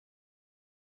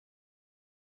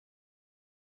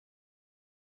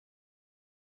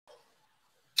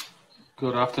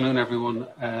Good afternoon, everyone.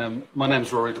 My name is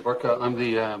Ruairí Búrca. I'm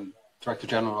the Director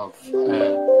General of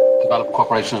Development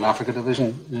Cooperation and Africa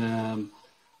Division,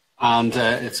 and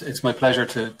it's my pleasure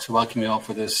to welcome you all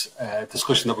for this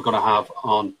discussion that we're going to have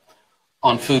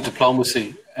on food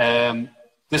diplomacy.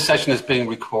 This session is being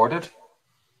recorded,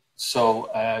 so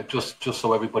just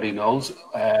so everybody knows,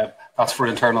 that's for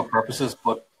internal purposes,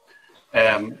 but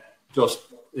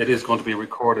it is going to be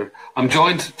recorded. I'm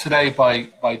joined today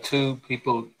by two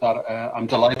people that I'm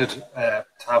delighted to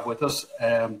have with us,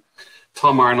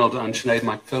 Tom Arnold and Sineád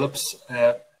McPhillips.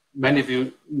 Many of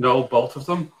you know both of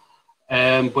them,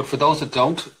 but for those that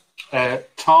don't,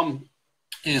 Tom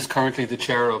is currently the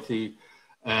chair of the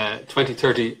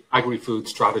 2030 Agri-Food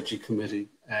Strategy Committee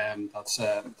that's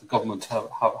the government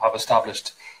have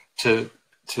established to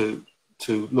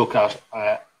look at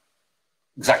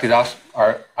exactly that,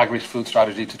 our agri-food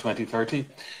strategy to 2030.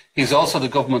 He's also the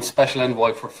government's special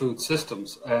envoy for food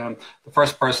systems, the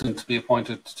first person to be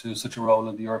appointed to such a role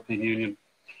in the European Union.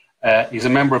 He's a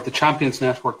member of the Champions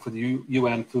Network for the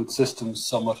UN Food Systems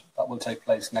Summit that will take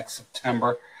place next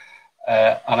September.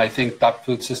 And I think that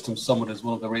Food Systems Summit is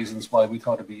one of the reasons why we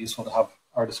thought it'd be useful to have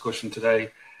our discussion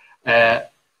today.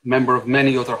 Member of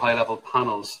many other high-level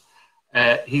panels.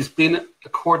 He's been a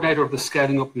coordinator of the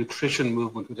Scaling Up Nutrition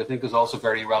movement, which I think is also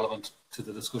very relevant to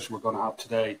the discussion we're going to have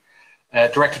today.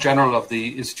 Director General of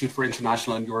the Institute for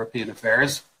International and European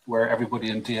Affairs, where everybody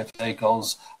in DFA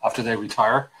goes after they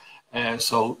retire.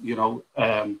 So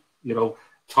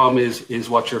Tom is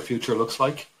what your future looks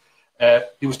like.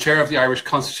 He was chair of the Irish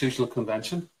Constitutional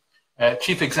Convention,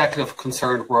 chief executive of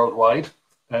Concerned Worldwide,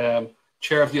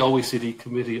 chair of the OECD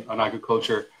Committee on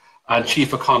Agriculture, and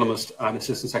chief economist and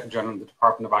assistant secretary general in the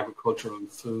Department of Agriculture and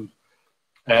Food.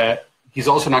 He's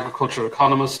also an agricultural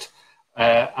economist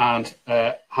and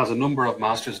has a number of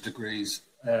master's degrees.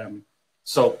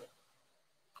 So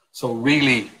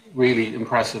really, really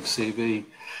impressive CV.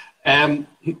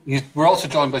 We're also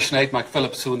joined by Sineád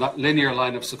McPhillips, who in that linear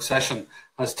line of succession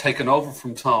has taken over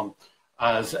from Tom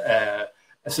as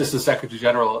assistant secretary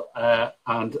general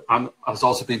and has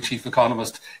also been chief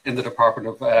economist in the Department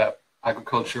of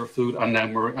Agriculture, Food, and now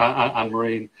and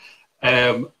Marine.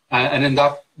 And in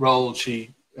that role, she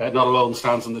not alone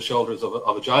stands on the shoulders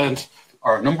of a giant,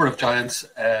 or a number of giants,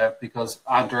 because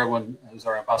Anne Derwin, who's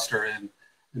our ambassador in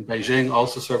Beijing,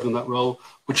 also served in that role.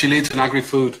 But she leads an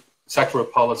agri-food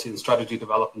sectoral policy and strategy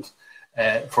development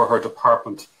for her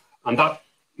department. And that,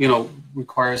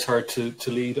 requires her to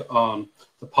lead on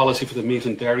the policy for the meat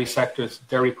and dairy sectors,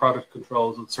 dairy product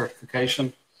controls and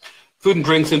certification, food and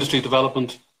drinks industry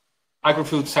development,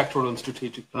 agri-food sectoral and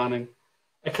strategic planning,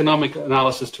 economic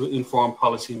analysis to inform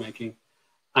policy making,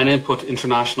 and input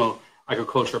international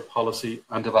agriculture policy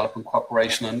and development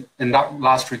cooperation. And in that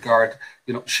last regard,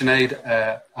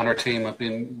 Sineád and her team have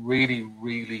been really,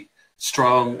 really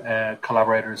strong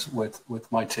collaborators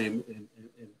with my team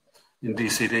in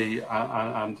DCD,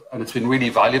 and it's been really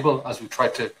valuable as we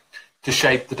tried to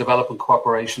shape the development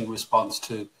cooperation response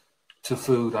to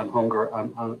food and hunger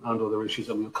and other issues,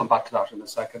 and we'll come back to that in a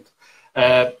second.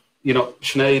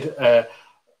 Sineád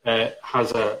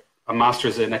has a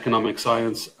master's in economic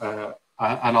science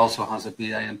and also has a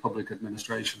BA in public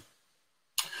administration.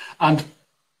 And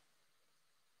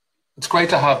it's great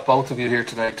to have both of you here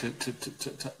today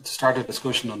to start a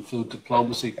discussion on food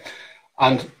diplomacy.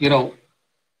 And,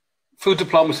 food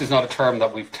diplomacy is not a term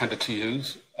that we've tended to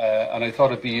use. And I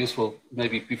thought it'd be useful,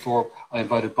 maybe before I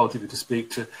invited both of you to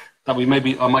speak, I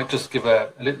might just give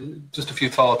just a few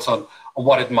thoughts on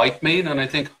what it might mean, and I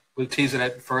think we'll tease it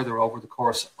out further over the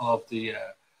course of the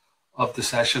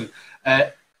session.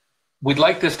 We'd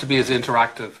like this to be as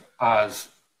interactive as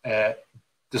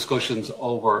discussions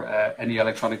over any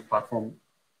electronic platform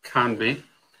can be.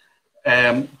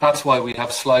 That's why we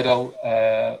have Slido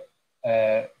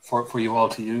for you all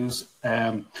to use.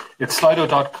 It's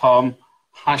slido.com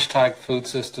 #food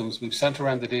systems. We've sent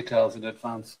around the details in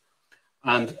advance.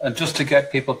 And just to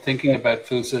get people thinking about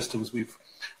food systems, we've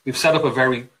set up a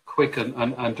very quick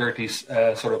and dirty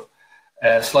Slido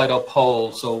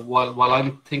poll. So while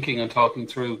I'm thinking and talking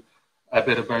through a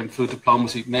bit about food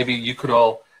diplomacy, maybe you could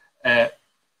all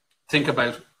think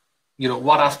about,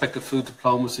 what aspect of food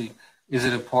diplomacy is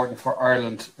it important for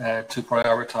Ireland to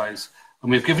prioritise? And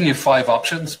we've given you 5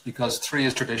 options because 3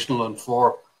 is traditional and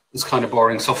 4 is kind of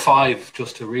boring. So 5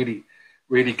 just to really,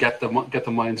 really get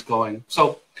the minds going.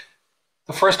 So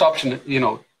the first option,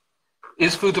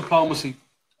 is food diplomacy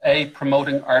A,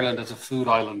 promoting Ireland as a food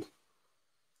island?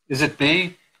 Is it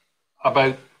B,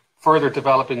 about further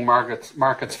developing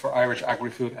markets for Irish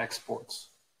agri-food exports?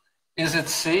 Is it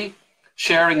C,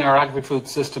 sharing our agri-food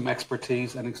system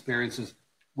expertise and experiences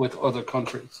with other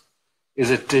countries? Is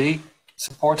it D,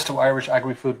 supports to Irish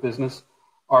agri-food business?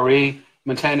 Or E,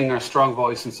 maintaining our strong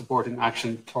voice and supporting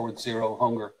action towards zero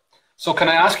hunger? So can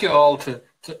I ask you all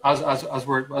as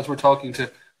we're talking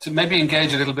to maybe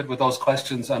engage a little bit with those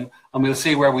questions, and we'll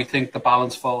see where we think the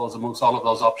balance falls amongst all of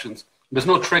those options. There's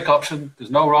no trick option,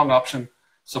 there's no wrong option,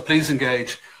 so please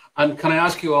engage. And can I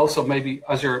ask you also, maybe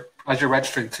as you're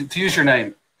registering, to use your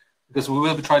name, because we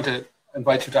will be trying to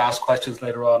invite you to ask questions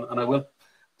later on, and I will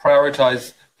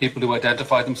prioritize people who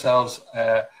identify themselves,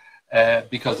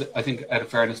 because I think, out of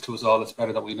fairness to us all, it's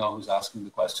better that we know who's asking the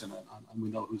question, and we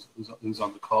know who's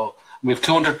on the call. And we have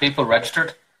 200 people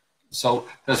registered, so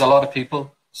there's a lot of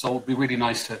people. So it'd be really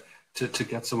nice to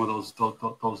get some of those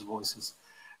voices.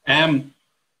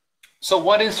 So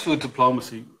what is food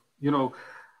diplomacy? You know,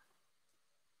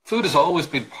 food has always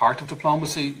been part of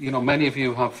diplomacy. You know, many of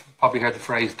you have probably heard the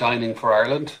phrase "dining for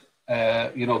Ireland."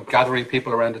 You know, gathering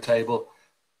people around a table,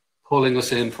 pulling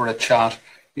us in for a chat.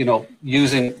 You know,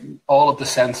 using all of the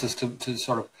senses to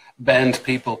sort of bend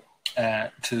people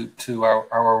to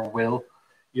our will.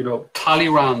 You know,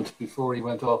 Talleyrand, before he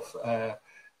went off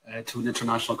to an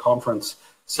international conference,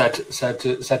 said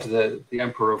to the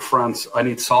Emperor of France, "I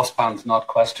need saucepans, not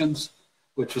questions,"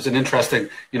 which was an interesting,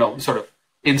 you know, sort of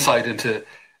insight into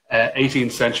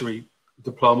 18th century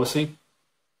diplomacy.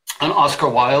 And Oscar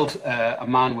Wilde, a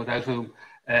man without whom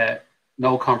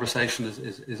no conversation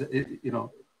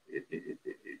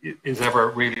is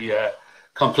ever really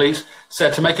complete,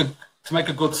 said to make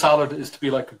a good salad is to be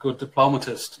like a good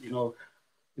diplomatist. You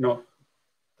know,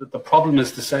 the problem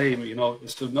is the same. You know,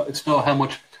 it's to know how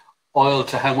much oil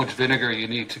to how much vinegar you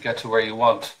need to get to where you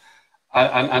want,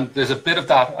 and there's a bit of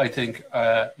that. I think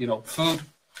you know,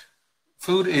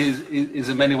 food is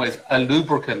in many ways a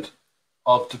lubricant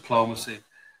of diplomacy,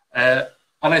 and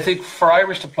I think for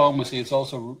Irish diplomacy, it's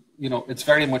also, you know, it's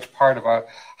very much part of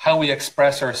how we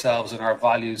express ourselves and our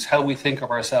values, how we think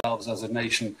of ourselves as a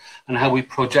nation, and how we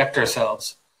project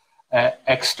ourselves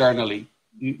externally.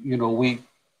 You know,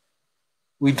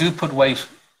 we do put weight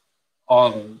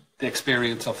on the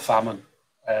experience of famine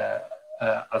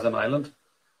as an island.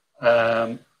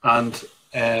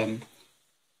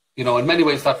 You know, in many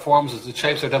ways that forms us, it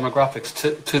shapes our demographics.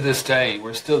 To this day,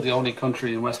 we're still the only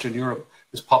country in Western Europe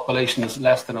whose population is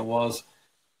less than it was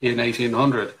in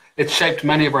 1800. It's shaped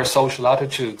many of our social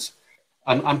attitudes.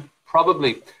 And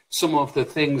probably some of the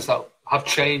things that have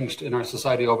changed in our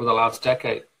society over the last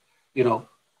decade, you know,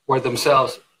 were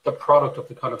themselves the product of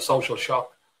the kind of social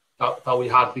shock that we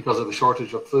had because of the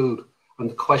shortage of food and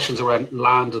the questions around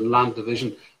land and land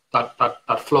division that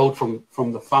flowed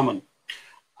from the famine.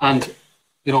 And,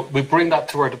 you know, we bring that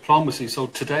to our diplomacy. So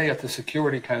today at the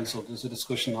Security Council, there's a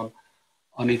discussion on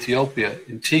Ethiopia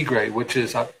in Tigray, which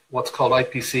is at what's called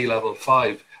IPC level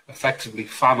 5, effectively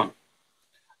famine.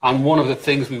 And one of the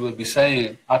things we will be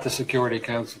saying at the Security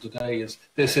Council today is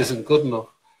this isn't good enough.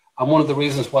 And one of the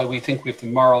reasons why we think we have the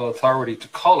moral authority to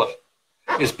call it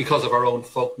is because of our own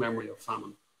folk memory of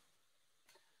famine.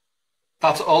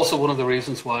 That's also one of the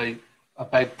reasons why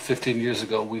about 15 years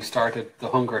ago we started the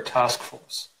Hunger Task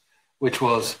Force, which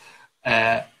was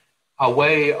a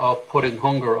way of putting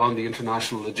hunger on the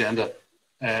international agenda,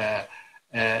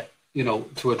 you know,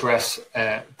 to address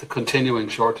the continuing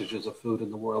shortages of food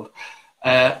in the world.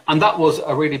 And that was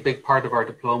a really big part of our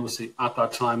diplomacy at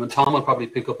that time. And Tom will probably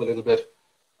pick up a little bit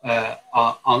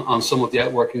on some of the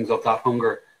outworkings of that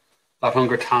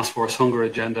hunger task force, hunger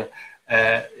agenda,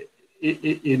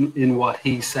 in what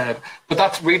he said. But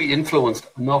that's really influenced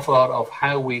an awful lot of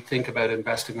how we think about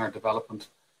investing our development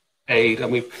aid.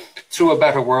 And we, through A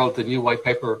Better World, the new white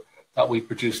paper that we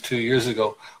produced 2 years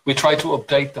ago, we tried to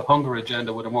update the hunger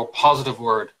agenda with a more positive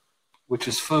word, which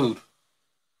is food,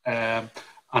 and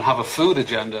have a food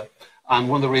agenda. And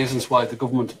one of the reasons why the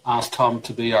government asked Tom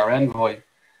to be our envoy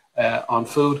on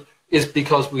food is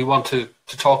because we want to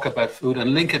talk about food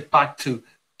and link it back to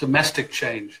domestic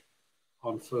change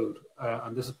on food.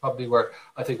 And this is probably where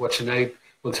I think what Sineád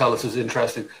will tell us is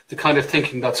interesting, the kind of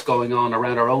thinking that's going on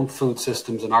around our own food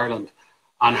systems in Ireland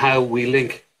and how we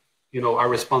link, you know, our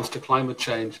response to climate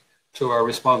change to our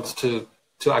response to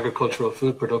agricultural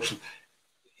food production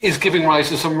is giving rise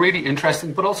to some really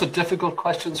interesting but also difficult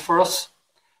questions for us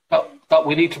that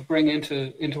we need to bring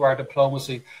into our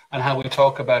diplomacy and how we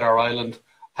talk about our island,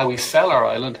 how we sell our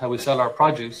island, how we sell our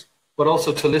produce, but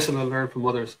also to listen and learn from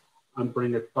others and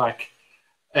bring it back.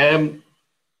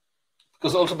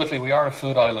 Because ultimately we are a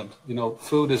food island. You know,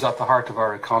 food is at the heart of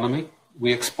our economy.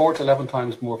 We export 11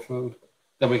 times more food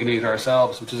than we can eat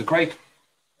ourselves, which is a great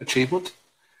achievement.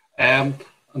 And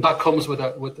that comes with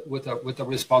a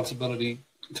responsibility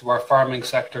to our farming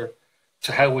sector,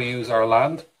 to how we use our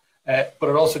land. but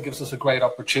it also gives us a great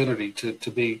opportunity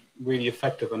to be really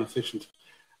effective and efficient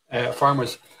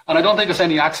farmers. And I don't think it's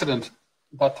any accident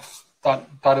that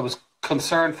it was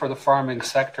concern for the farming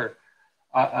sector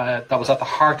that was at the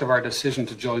heart of our decision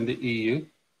to join the EU.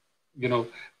 You know,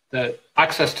 the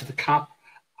access to the CAP,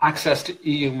 access to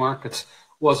EU markets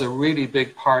was a really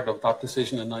big part of that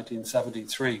decision in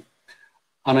 1973.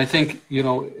 And I think, you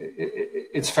know,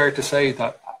 it's fair to say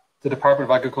that the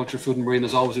Department of Agriculture, Food and Marine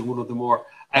has always been one of the more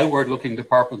outward-looking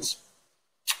departments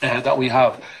that we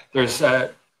have. There's, you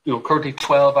know, currently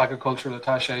 12 agricultural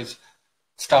attaches,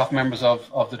 staff members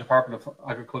of the Department of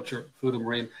Agriculture, Food and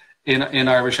Marine in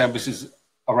Irish embassies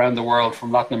around the world,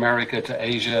 from Latin America to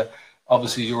Asia,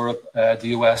 obviously Europe, the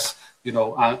US, you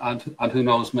know, and who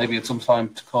knows, maybe at some time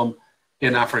to come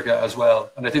in Africa as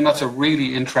well. And I think that's a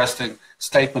really interesting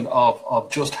statement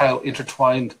of just how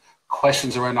intertwined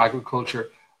questions around agriculture,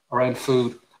 around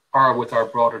food, are with our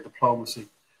broader diplomacy.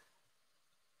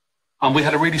 And we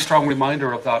had a really strong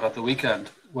reminder of that at the weekend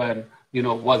when, you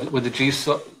know, when the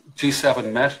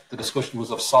G7 met, the discussion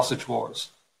was of sausage wars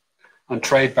and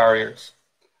trade barriers.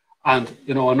 And,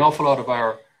 you know, an awful lot of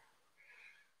our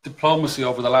diplomacy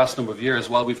over the last number of years,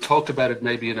 while we've talked about it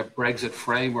maybe in a Brexit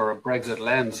frame or a Brexit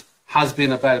lens, has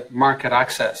been about market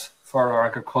access for our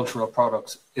agricultural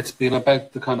products. It's been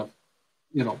about the kind of,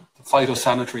 you know, the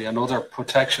phytosanitary and other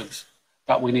protections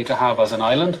that we need to have as an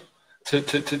island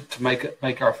to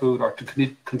make our food, or to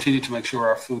continue to make sure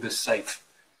our food is safe.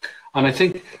 And I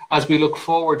think as we look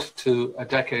forward to a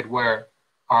decade where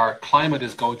our climate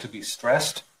is going to be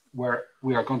stressed, where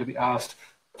we are going to be asked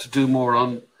to do more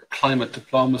on climate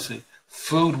diplomacy,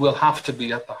 food will have to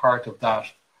be at the heart of that.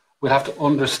 We'll have to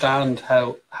understand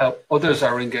how others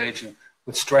are engaging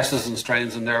with stresses and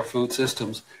strains in their food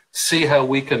systems, see how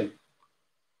we can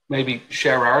maybe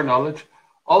share our knowledge.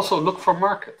 Also look for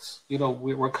markets. You know,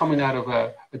 we're coming out of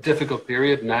a difficult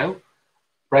period now.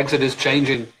 Brexit is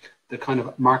changing the kind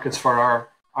of markets for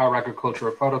our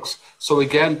agricultural products. So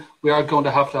again, we are going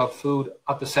to have food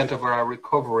at the centre of our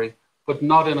recovery, but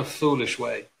not in a foolish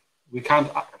way. We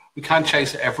can't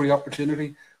chase every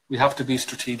opportunity. We have to be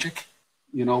strategic.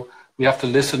 You know, we have to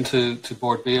listen to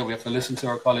Board B, we have to listen to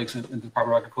our colleagues in the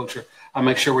Department of Agriculture and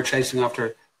make sure we're chasing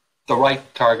after the right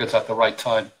targets at the right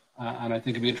time. And I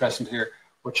think it'd be interesting to hear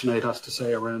what Sineád has to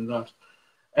say around that.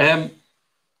 And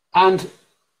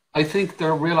I think there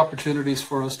are real opportunities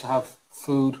for us to have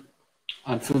food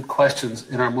and food questions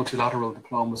in our multilateral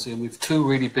diplomacy. And we've two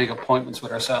really big appointments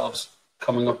with ourselves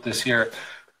coming up this year.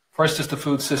 First is the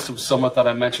Food Systems Summit that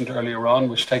I mentioned earlier on,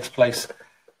 which takes place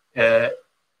in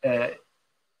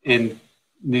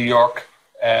New York.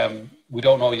 We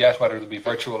don't know yet whether it'll be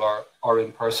virtual or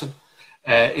in person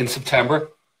in September.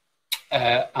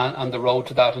 And the road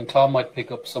to that, and Tom might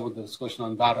pick up some of the discussion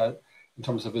on that in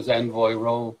terms of his envoy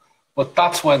role. But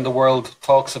that's when the world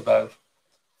talks about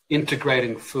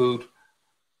integrating food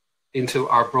into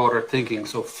our broader thinking.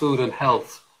 So food and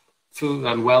health, food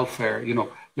and welfare, you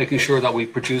know, making sure that we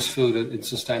produce food in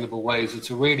sustainable ways. It's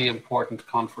a really important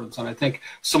conference. And I think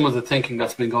some of the thinking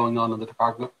that's been going on in the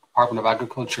Department of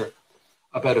Agriculture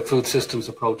about a food systems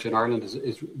approach in Ireland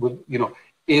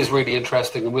is really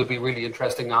interesting, and will be really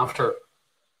interesting after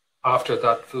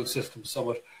that Food Systems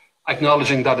Summit,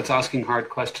 acknowledging that it's asking hard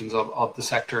questions of the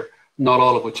sector, not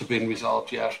all of which have been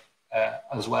resolved yet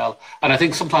as well. And I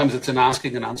think sometimes it's in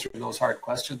asking and answering those hard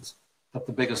questions that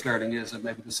the biggest learning is, and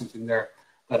maybe there's something there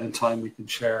that in time we can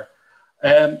share.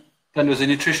 Then there's a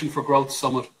Nutrition for Growth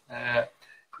Summit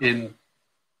in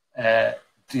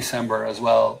December as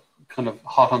well, kind of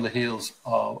hot on the heels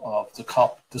of the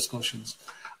COP discussions.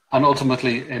 And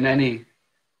ultimately, in any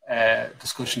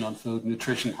discussion on food,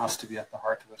 nutrition has to be at the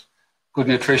heart of it. Good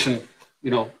nutrition,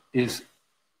 you know, is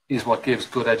what gives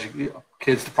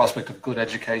kids the prospect of good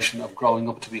education, of growing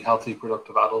up to be healthy,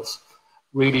 productive adults.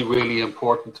 Really, really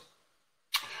important.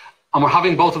 And we're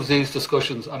having both of these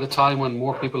discussions at a time when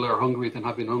more people are hungry than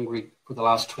have been hungry for the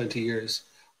last 20 years,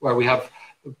 where we have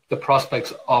the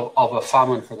prospects of a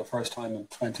famine for the first time in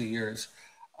 20 years,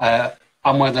 and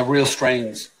when there are real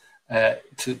strains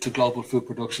to global food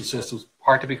production systems,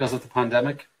 partly because of the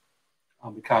pandemic,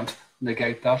 and we can't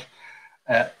negate that,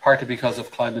 partly because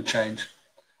of climate change,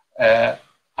 and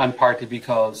partly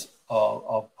because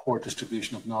of poor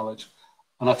distribution of knowledge.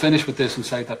 And I'll finish with this and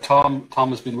say that Tom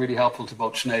has been really helpful to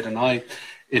both Sineád and I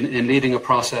in leading a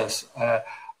process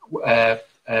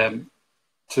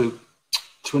to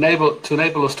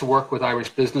enable us to work with Irish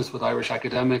business, with Irish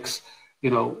academics, you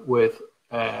know, with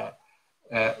the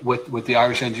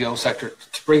Irish NGO sector,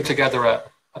 to bring together a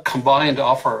combined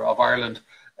offer of Ireland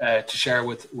to share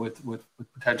with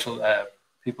potential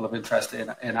people of interest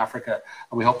in Africa.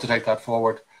 And we hope to take that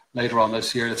forward later on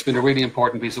this year. It's been a really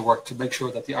important piece of work to make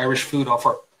sure that the Irish food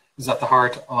offer is at the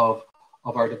heart of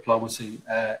our diplomacy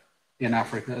in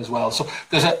Africa as well. So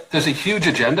there's a huge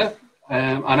agenda,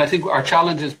 and I think our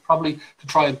challenge is probably to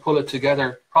try and pull it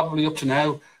together. Probably up to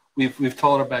now, we've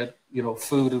thought about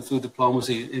food and food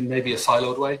diplomacy in maybe a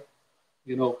siloed way,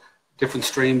 different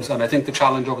streams. And I think the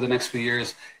challenge over the next few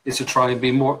years is to try and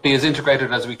be as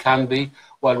integrated as we can be,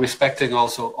 while respecting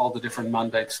also all the different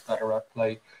mandates that are at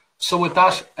play. So with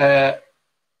that,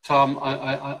 Tom,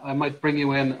 I might bring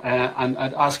you in and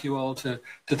I'd ask you all to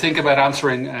think about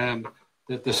answering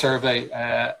the survey,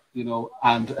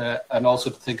 and also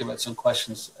to think about some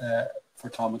questions for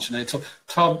Tom and Sineád. So,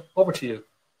 Tom, over to you.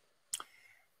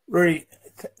 Ruairí,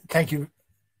 thank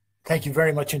you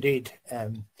very much indeed.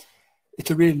 It's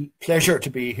a real pleasure to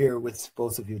be here with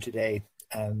both of you today.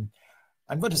 I'm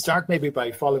going to start maybe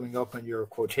by following up on your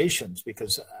quotations,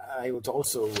 because I was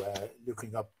also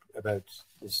looking up about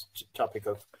this topic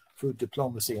of food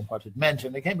diplomacy and what it meant,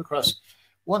 and I came across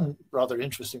one rather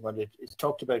interesting one. It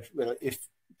talked about, well, if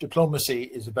diplomacy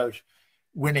is about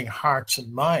winning hearts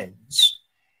and minds,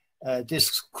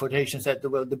 this quotation said,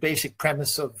 well, the basic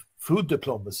premise of food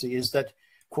diplomacy is that,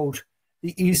 quote,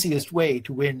 the easiest way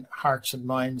to win hearts and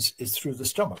minds is through the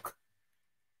stomach.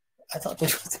 I thought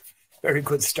that was a very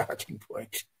good starting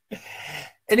point.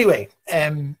 Anyway,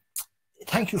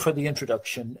 thank you for the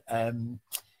introduction.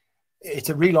 It's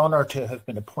a real honor to have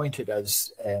been appointed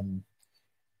as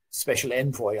Special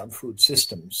Envoy on Food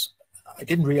Systems. I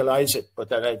didn't realize it, but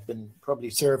that I'd been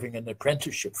probably serving an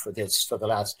apprenticeship for this for the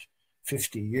last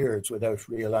 50 years without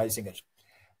realizing it.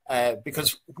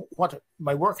 Because what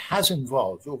my work has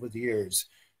involved over the years,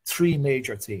 three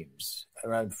major themes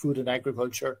around food and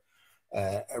agriculture,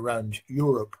 around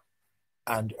Europe,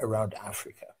 and around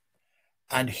Africa.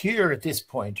 And here at this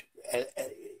point,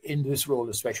 in this role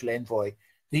as Special Envoy,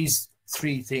 these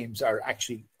three themes are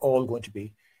actually all going to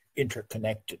be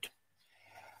interconnected.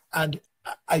 And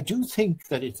I do think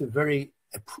that it's a very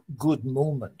good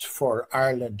moment for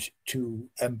Ireland to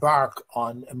embark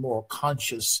on a more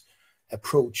conscious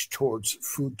approach towards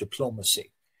food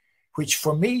diplomacy, which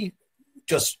for me,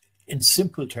 just in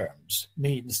simple terms,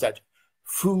 means that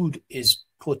food is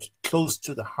put close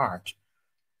to the heart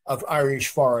of Irish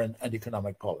foreign and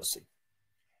economic policy.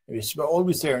 It's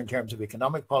always there in terms of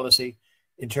economic policy,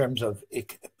 in terms of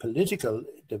political,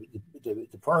 the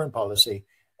foreign policy,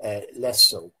 less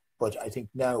so, but I think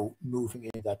now moving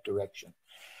in that direction.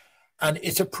 And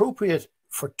it's appropriate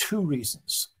for two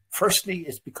reasons. Firstly,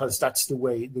 it's because that's the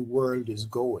way the world is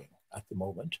going at the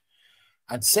moment.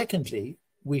 And secondly,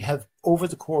 we have, over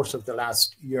the course of the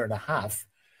last year and a half,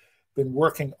 been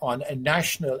working on a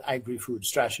national agri-food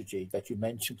strategy that you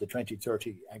mentioned, the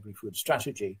 2030 agri-food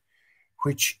strategy,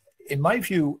 which, in my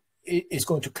view, is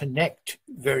going to connect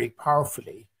very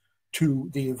powerfully to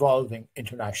the evolving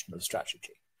international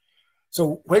strategy.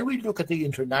 So when we look at the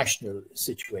international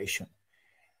situation,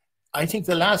 I think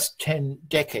the last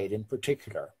decade in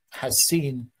particular has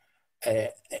seen a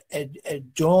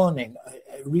dawning,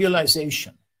 a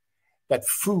realization that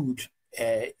food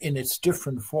in its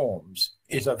different forms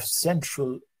is of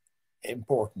central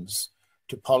importance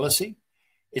to policy.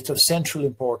 It's of central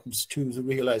importance to the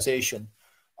realization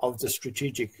of the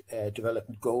strategic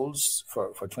development goals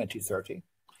for 2030.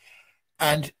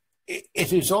 And it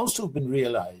has also been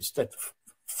realized that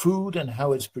food and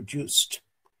how it's produced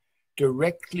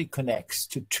directly connects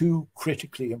to two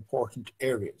critically important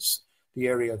areas, the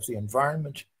area of the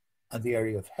environment and the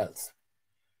area of health.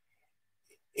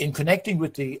 In connecting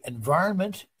with the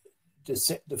environment,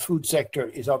 the food sector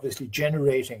is obviously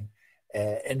generating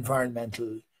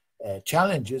environmental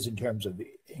challenges in terms of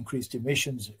increased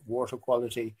emissions, water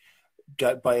quality,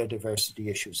 biodiversity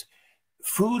issues.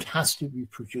 Food has to be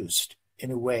produced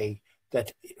in a way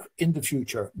that in the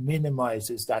future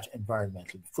minimizes that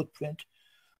environmental footprint.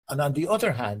 And on the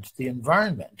other hand, the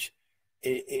environment,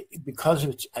 because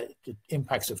of the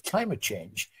impacts of climate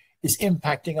change, is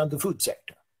impacting on the food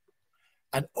sector.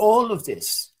 And all of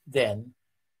this then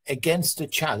against the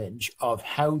challenge of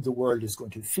how the world is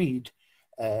going to feed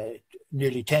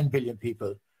nearly 10 billion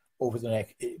people over the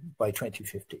next, by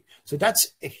 2050. So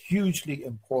that's a hugely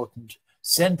important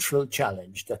central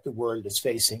challenge that the world is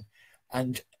facing.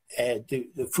 And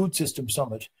the Food System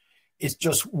Summit is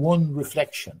just one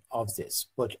reflection of this.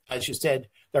 But as you said,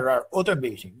 there are other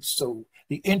meetings. So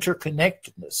the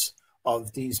interconnectedness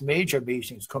of these major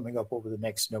meetings coming up over the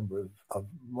next number of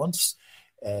months,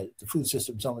 the Food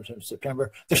System Summit in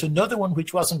September. There's another one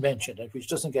which wasn't mentioned and which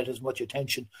doesn't get as much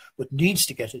attention, but needs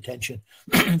to get attention.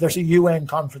 There's a UN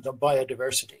conference on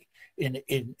biodiversity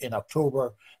in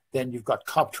October. Then you've got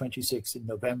COP26 in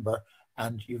November.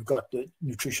 and you've got the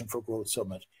Nutrition for Growth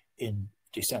Summit in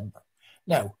December.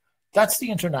 Now, that's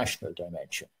the international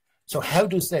dimension. So how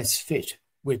does this fit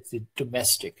with the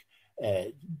domestic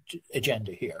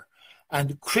agenda here?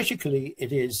 And critically,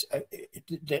 it is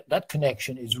that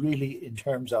connection is really in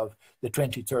terms of the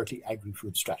 2030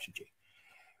 Agri-Food Strategy.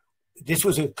 This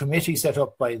was a committee set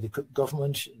up by the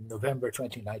government in November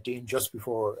 2019, just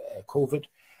before COVID,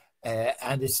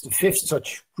 and it's the fifth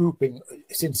such grouping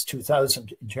since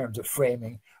 2000 in terms of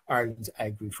framing Ireland's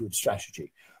Agri-Food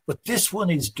Strategy. But this one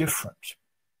is different,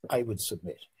 I would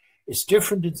submit. It's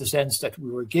different in the sense that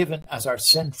we were given as our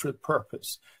central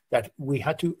purpose that we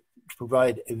had to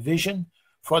provide a vision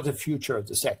for the future of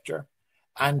the sector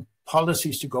and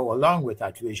policies to go along with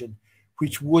that vision,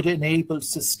 which would enable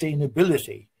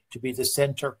sustainability to be the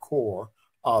center core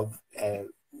of the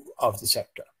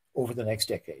sector over the next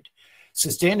decade.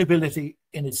 Sustainability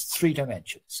in its three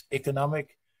dimensions: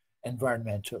 economic,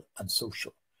 environmental, and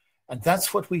social. And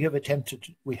that's what we have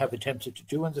attempted to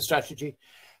do in the strategy.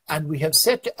 And we have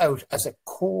set out as a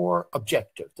core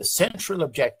objective, the central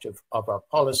objective of our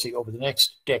policy over the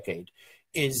next decade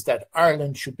is that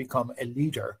Ireland should become a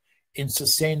leader in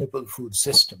sustainable food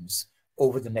systems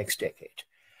over the next decade.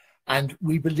 And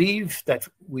we believe that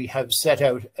we have set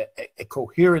out a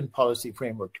coherent policy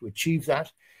framework to achieve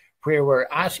that. Where we're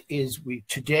at is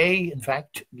today, in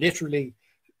fact, literally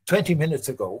 20 minutes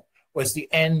ago, was the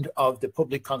end of the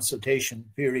public consultation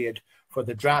period for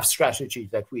the draft strategy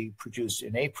that we produced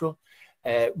in April.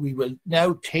 We will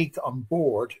now take on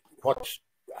board what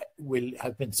will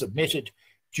have been submitted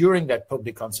during that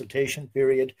public consultation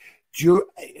period,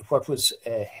 what was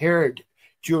heard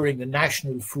during the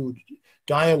national food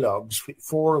dialogues,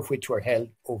 4 of which were held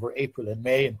over April and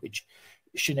May, in which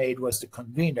Sineád was the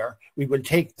convener. We will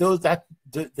take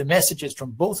the messages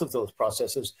from both of those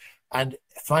processes and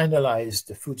finalise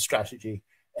the food strategy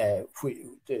and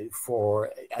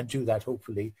do that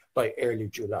hopefully by early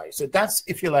July. So that's,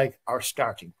 if you like, our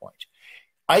starting point.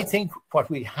 I think what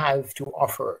we have to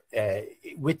offer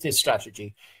with this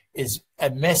strategy is a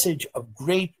message of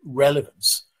great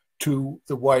relevance to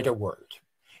the wider world,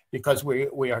 because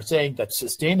we are saying that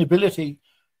sustainability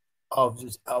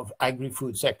of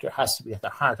agri-food sector has to be at the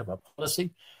heart of our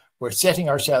policy. We're setting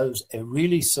ourselves a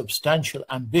really substantial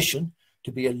ambition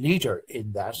to be a leader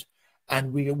in that,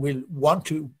 and we will want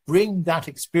to bring that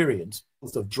experience,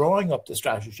 both of drawing up the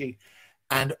strategy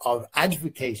and of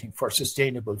advocating for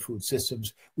sustainable food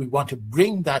systems. We want to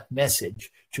bring that message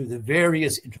to the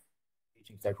various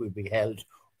meetings that will be held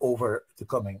over the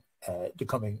coming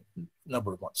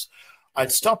number of months. I'll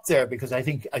stop there because I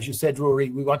think, as you said,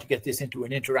 Ruairí, we want to get this into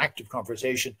an interactive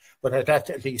conversation, but that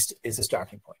at least is a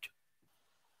starting point.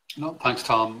 No, thanks,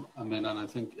 Tom. I mean, and I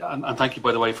think, and thank you,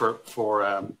 by the way, for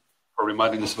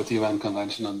reminding us about the UN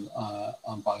Convention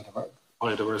on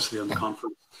biodiversity and the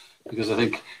conference, because I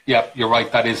think, yeah, you're right.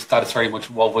 That is very much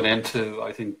woven into,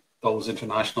 I think, those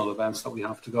international events that we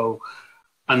have to go,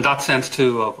 and that sense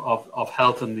too of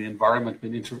health and the environment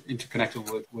being interconnected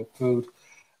with food.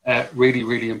 Really,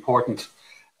 really important.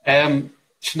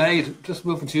 Sineád, just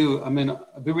moving to you. I mean,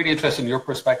 I'd be really interested in your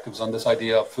perspectives on this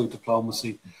idea of food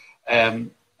diplomacy,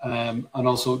 and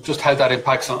also just how that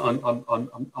impacts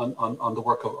on the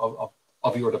work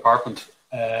of your department,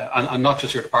 and not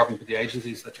just your department, but the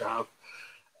agencies that you have.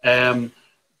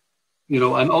 You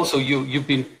know, and also you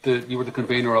were the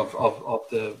convener of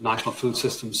the National Food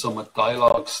Systems Summit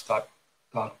dialogues that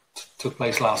took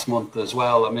place last month as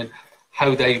well. I mean,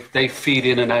 how they feed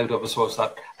in and out of, I suppose,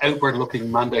 that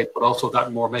outward-looking mandate, but also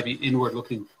that more maybe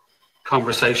inward-looking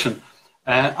conversation.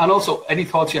 And also, any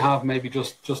thoughts you have, maybe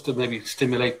just to maybe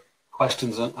stimulate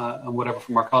questions and whatever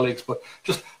from our colleagues. But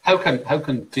just how can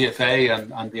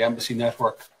DFA and the embassy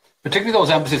network, particularly those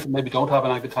embassies that maybe don't have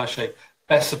an attaché,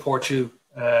 best support you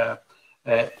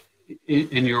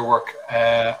in your work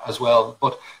as well?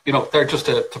 But you know, they're just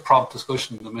to prompt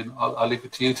discussion. I mean, I'll leave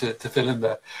it to you to fill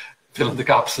in the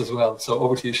gaps as well. So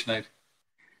over to you, Sineád.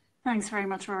 Thanks very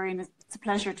much, Ruairí, and it's a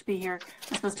pleasure to be here.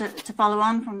 I suppose to follow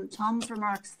on from Tom's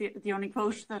remarks, the only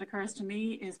quote that occurs to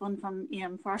me is one from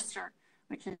E.M. Forster,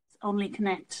 which is "Only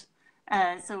connect."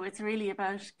 So it's really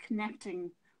about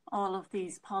connecting all of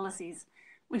these policies.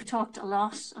 We've talked a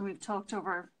lot, and we've talked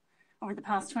over the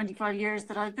past 25 years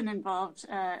that I've been involved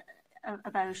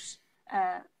about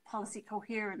policy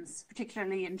coherence,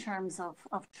 particularly in terms of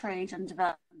trade and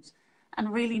development.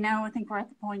 And really now I think we're at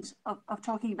the point of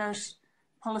talking about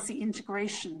policy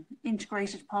integration,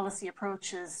 integrated policy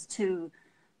approaches to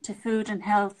food and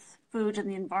health, food and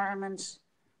the environment,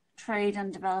 trade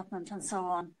and development, and so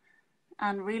on.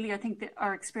 And really, I think that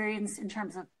our experience in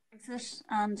terms of Brexit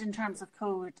and in terms of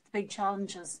COVID, the big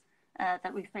challenges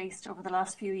that we faced over the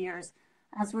last few years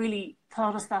has really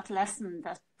taught us that lesson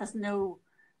that there's no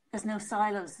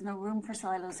silos, no room for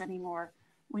silos anymore.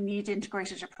 We need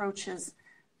integrated approaches.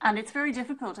 And it's very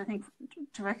difficult, I think,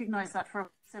 to recognise that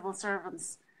for civil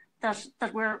servants, that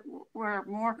we're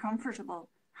more comfortable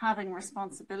having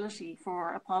responsibility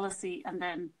for a policy and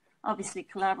then obviously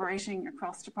collaborating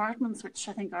across departments, which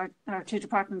I think our two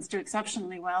departments do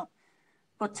exceptionally well.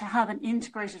 But to have an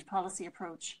integrated policy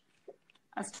approach,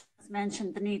 as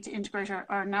mentioned, the need to integrate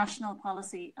our national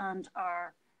policy and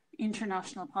our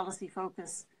international policy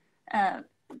focus.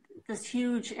 There's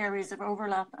huge areas of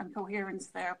overlap and coherence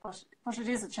there, but it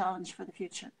is a challenge for the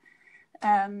future.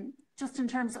 Just in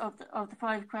terms of the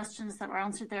 5 questions that were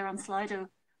answered there on Slido,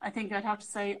 I think I'd have to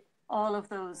say all of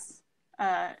those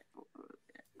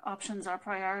options are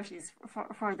priorities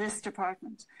for this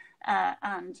department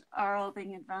and are all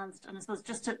being advanced. And I suppose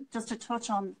just to touch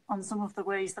on some of the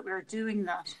ways that we're doing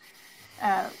that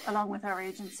along with our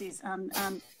agencies and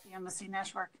the embassy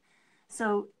network.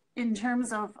 So in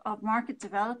terms of market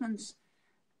development,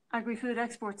 agri-food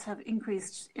exports have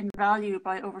increased in value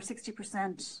by over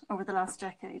 60% over the last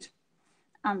decade.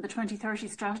 And the 2030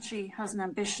 strategy has an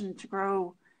ambition to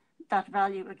grow that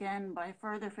value again by a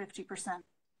further 50%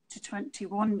 to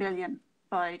 21 billion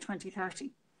by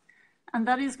 2030. And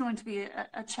that is going to be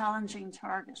a challenging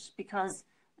target, because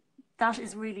that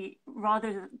is really,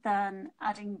 rather than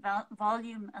adding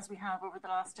volume as we have over the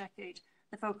last decade,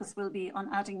 the focus will be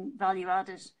on adding value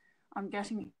added, on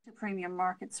getting to premium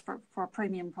markets for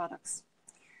premium products.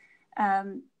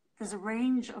 There's a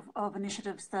range of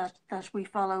initiatives that we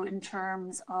follow in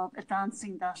terms of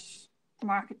advancing that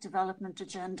market development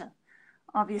agenda.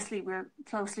 Obviously, we're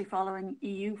closely following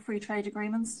EU free trade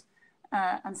agreements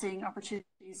and seeing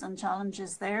opportunities and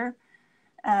challenges there.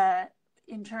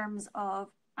 In terms of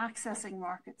accessing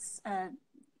markets,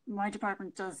 my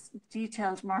department does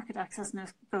detailed market access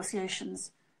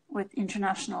negotiations with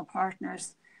international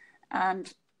partners,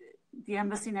 and the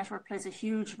embassy network plays a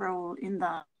huge role in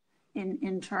that,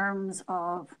 in terms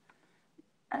of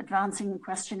advancing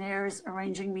questionnaires,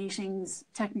 arranging meetings,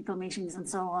 technical meetings, and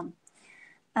so on.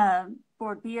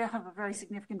 Board BIA have a very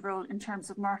significant role in terms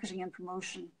of marketing and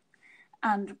promotion.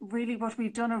 And really what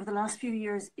we've done over the last few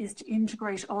years is to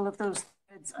integrate all of those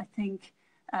threads, I think,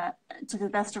 to the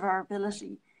best of our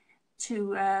ability,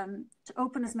 to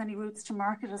open as many routes to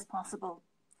market as possible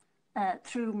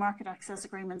through market access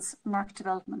agreements, market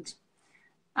development,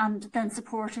 and then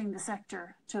supporting the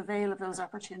sector to avail of those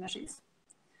opportunities.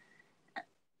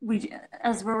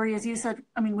 As Rory, as you said,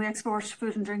 I mean, we export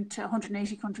food and drink to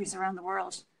 180 countries around the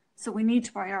world. So we need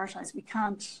to prioritise. We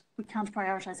can't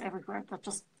prioritise everywhere. That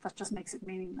just makes it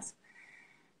meaningless.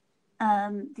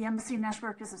 The embassy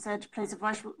network, as I said, plays a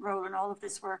vital role in all of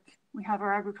this work. We have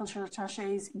our agricultural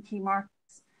attachés in key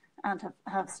markets and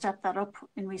have stepped that up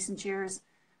in recent years,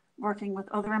 working with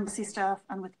other embassy staff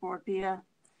and with Board BIA.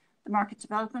 The market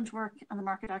development work and the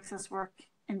market access work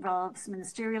involves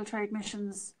ministerial trade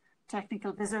missions,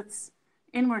 technical visits,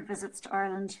 inward visits to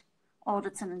Ireland,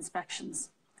 audits and inspections.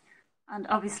 And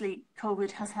obviously,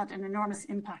 COVID has had an enormous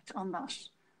impact on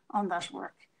that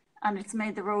work. And it's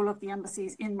made the role of the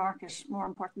embassies in market more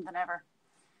important than ever.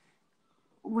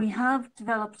 We have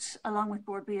developed, along with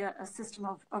Board BIA, a system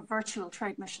of virtual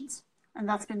trade missions. And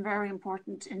that's been very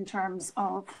important in terms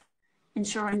of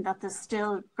ensuring that there's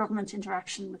still government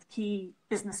interaction with key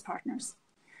business partners.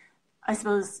 I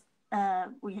suppose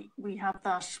we have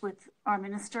that with our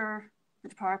minister, the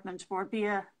department, Board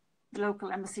BIA, the local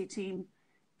embassy team,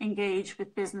 engage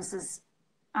with businesses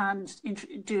and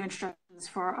do instructions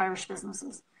for Irish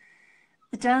businesses.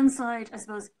 The downside, I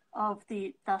suppose, of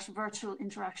that virtual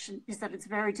interaction is that it's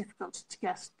very difficult to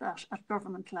get that at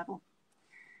government level.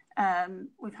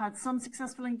 We've had some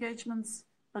successful engagements,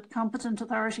 but competent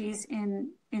authorities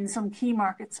in some key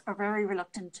markets are very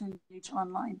reluctant to engage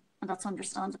online, and that's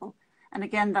understandable. And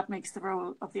again, that makes the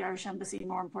role of the Irish Embassy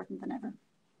more important than ever.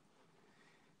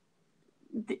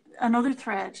 Another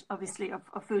thread, obviously, of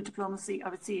food diplomacy, I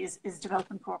would see, is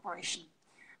development cooperation.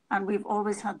 And we've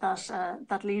always had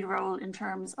that lead role in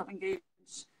terms of engagement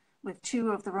with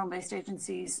 2 of the Rome-based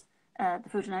agencies, the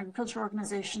Food and Agriculture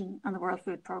Organization and the World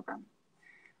Food Programme.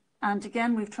 And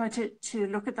again, we've tried to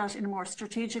look at that in a more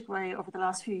strategic way over the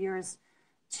last few years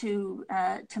to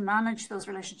manage those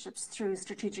relationships through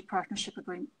strategic partnership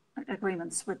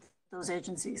agreements with those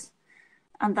agencies.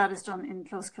 And that is done in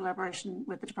close collaboration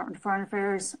with the Department of Foreign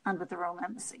Affairs and with the Rome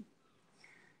Embassy.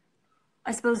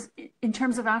 I suppose in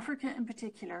terms of Africa in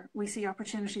particular, we see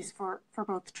opportunities for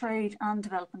both trade and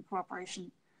development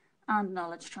cooperation and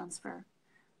knowledge transfer.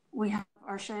 We have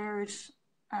our shared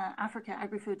Africa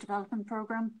Agri-Food Development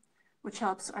Programme, which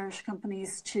helps Irish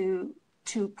companies to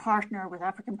partner with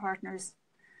African partners.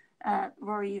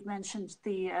 Rory, you've mentioned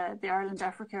the Ireland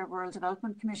Africa Rural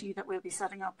Development Committee that we'll be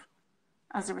setting up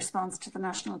as a response to the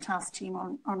National Task Team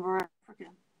on Rural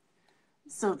Africa.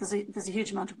 So there's a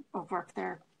huge amount of work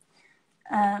there.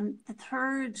 The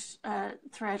third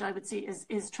thread I would see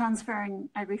is transferring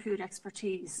agri-food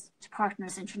expertise to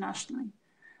partners internationally.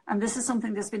 And this is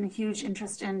something there's been a huge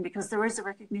interest in, because there is a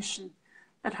recognition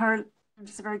that Ireland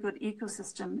is a very good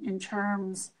ecosystem in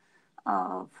terms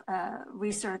of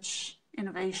research,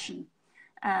 innovation,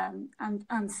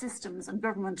 and systems and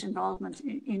government involvement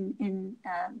in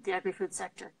the agri-food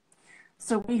sector.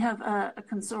 So we have a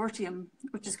consortium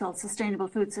which is called Sustainable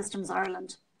Food Systems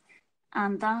Ireland,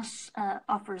 and that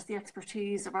offers the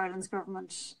expertise of Ireland's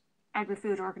government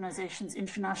agri-food organisations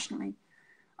internationally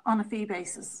on a fee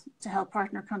basis to help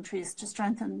partner countries to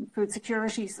strengthen food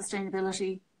security,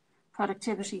 sustainability,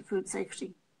 productivity, food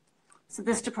safety. So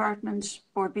this department,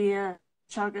 Búrca,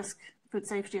 Teagasc, Food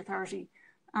Safety Authority,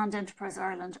 and Enterprise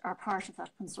Ireland are part of that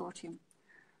consortium.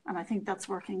 And I think that's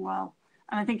working well.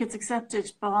 And I think it's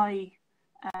accepted by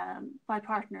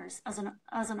partners as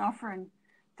an offering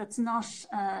that's not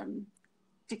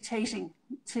dictating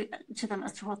to them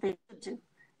as to what they should do.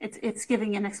 It's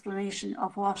giving an explanation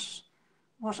of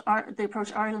the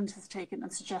approach Ireland has taken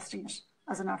and suggesting it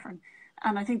as an offering.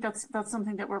 And I think that's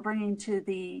something that we're bringing to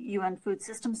the UN Food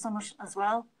Systems Summit as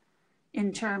well,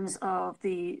 in terms of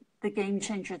the game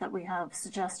changer that we have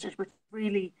suggested, which is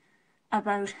really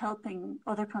about helping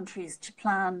other countries to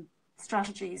plan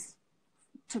strategies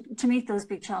to meet those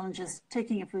big challenges,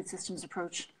 taking a food systems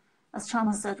approach. As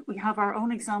Thomas said, we have our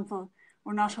own example.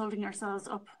 We're not holding ourselves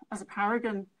up as a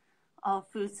paragon of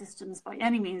food systems by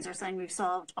any means, or saying we've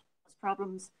solved all those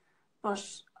problems. But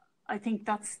I think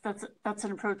that's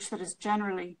an approach that is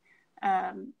generally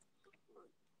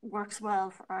works well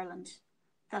for Ireland,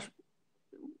 that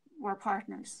we're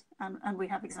partners and we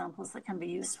have examples that can be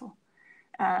useful.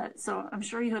 So I'm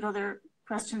sure you had other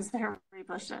questions there,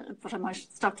 but I might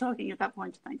stop talking at that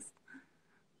point. Thanks.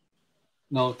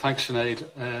 No, thanks, Sineád.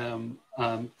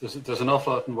 There's an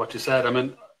awful lot in what you said. I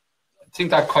mean, I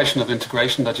think that question of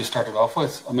integration that you started off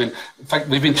with, I mean, in fact,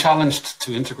 we've been challenged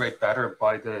to integrate better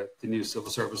by the new civil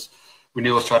service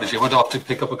renewal strategy. I went off to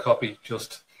pick up a copy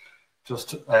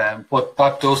but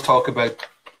that does talk about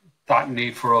that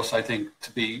need for us, I think,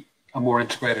 to be a more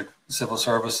integrated civil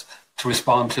service to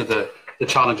respond to the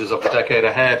challenges of the decade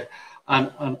ahead. And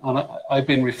I've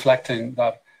been reflecting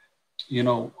that, you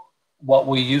know, what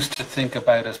we used to think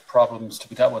about as problems to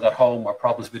be dealt with at home or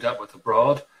problems to be dealt with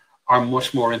abroad are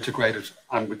much more integrated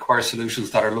and require solutions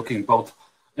that are looking in both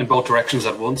directions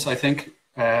at once, I think.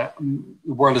 The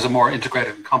world is a more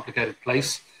integrated and complicated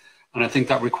place, and I think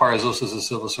that requires us as a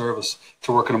civil service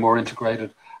to work in a more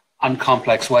integrated and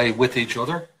complex way with each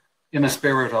other in a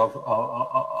spirit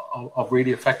of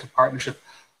really effective partnership.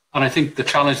 And I think the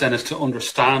challenge then is to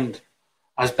understand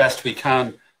as best we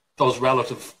can the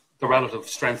relative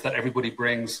strength that everybody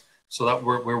brings, so that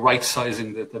we're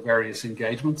right-sizing the various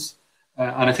engagements.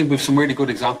 And I think we have some really good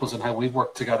examples in how we've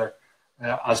worked together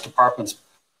as departments,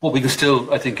 but we can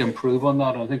still, I think, improve on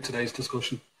that. And I think today's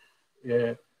discussion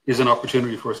is an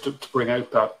opportunity for us to bring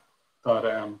out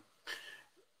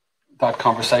that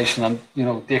conversation. And, you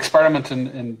know, the experiment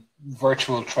in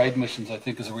virtual trade missions, I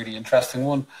think, is a really interesting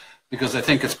one, because I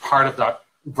think it's part of that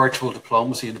virtual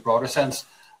diplomacy in the broader sense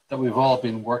that we've all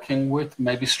been working with,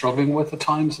 maybe struggling with at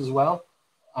times as well.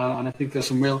 And I think there's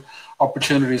some real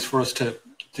opportunities for us to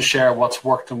share what's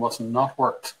worked and what's not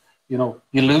worked. You know,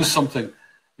 you lose something,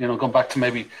 you know, going back to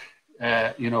maybe,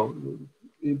 you know,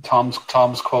 Tom's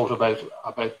quote about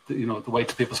you know, the way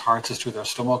to people's hearts is through their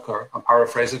stomach, or I'm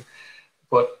paraphrasing.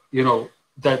 But, you know,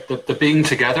 the being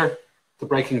together, the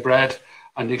breaking bread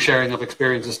and the sharing of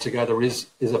experiences together is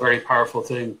a very powerful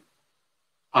thing.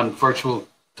 And virtual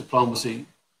diplomacy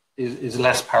is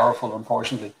less powerful,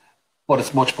 unfortunately, but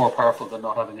it's much more powerful than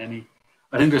not having any.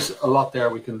 I think there's a lot there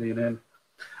we can lean in.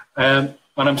 And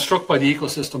I'm struck by the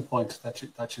ecosystem point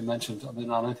that you mentioned. I mean,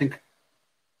 and I think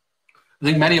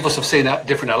many of us have seen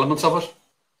different elements of it.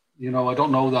 You know, I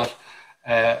don't know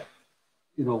that,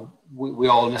 you know, we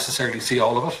all necessarily see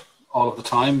all of it all of the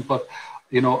time, but,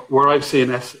 you know, where I've seen,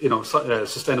 you know,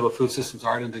 Sustainable Food Systems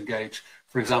Ireland engage,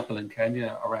 for example, in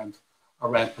Kenya around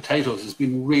potatoes has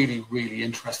been really, really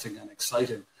interesting and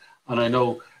exciting. And I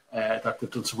know that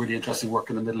they've done some really interesting work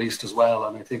in the Middle East as well.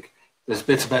 And I think there's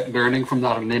bits about learning from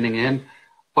that and leaning in.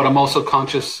 But I'm also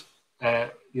conscious,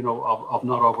 you know, of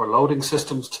not overloading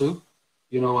systems too.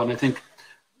 You know, and I think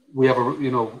we have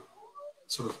you know,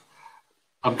 sort of,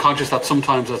 I'm conscious that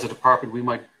sometimes as a department we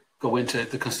might go into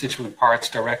the constituent parts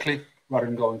directly rather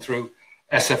than going through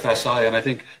SFSI. And I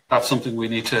think that's something we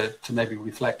need to maybe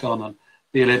reflect on and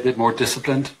be a little bit more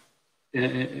disciplined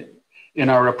in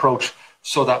our approach,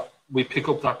 so that we pick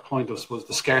up that point of, suppose,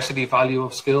 the scarcity value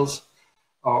of skills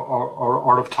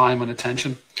or of time and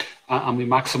attention, and we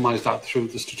maximise that through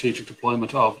the strategic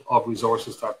deployment of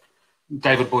resources that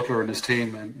David Butler and his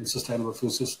team in Sustainable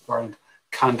Food Systems Ireland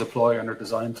can deploy and are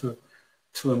designed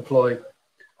to employ.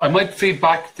 I might feed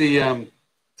back the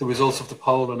results of the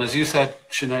poll, and as you said,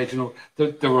 Sineád,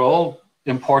 they were all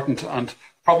important. And the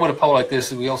problem with a poll like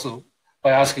this is we also,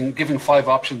 by giving 5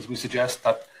 options, we suggest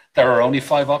that there are only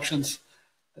 5 options.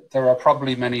 There are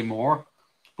probably many more.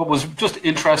 But it was just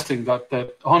interesting that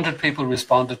 100 people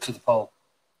responded to the poll.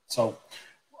 So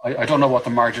I don't know what the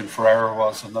margin for error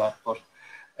was on that, but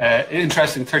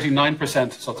interesting,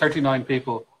 39%, so 39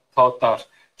 people thought that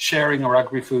sharing our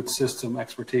agri-food system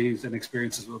expertise and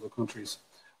experiences with other countries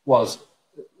was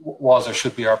or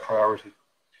should be our priority.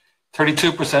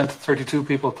 32%, 32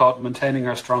 people thought maintaining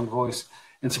our strong voice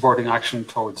in supporting action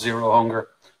towards zero hunger.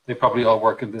 They probably all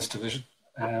work in this division.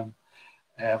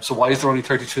 So why is there only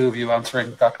 32 of you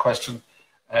answering that question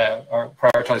or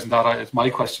prioritising that is my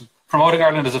question. Promoting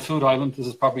Ireland as a food island, this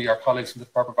is probably our colleagues in the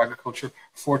Department of Agriculture,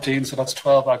 14, so that's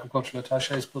 12 agricultural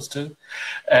attaches plus 2.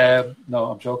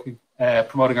 No, I'm joking.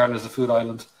 Promoting Ireland as a food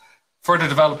island. Further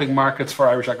developing markets for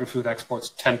Irish agri-food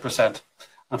exports, 10%.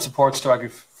 And supports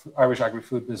to Irish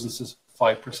agri-food businesses,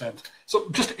 5%. So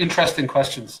just interesting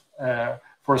questions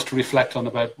for us to reflect on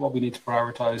about what we need to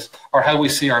prioritise or how we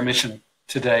see our mission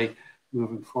today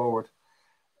moving forward.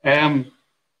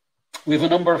 We have a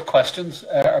number of questions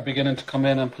are beginning to come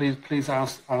in, and please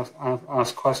ask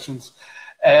questions.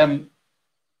 I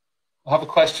have a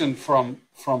question from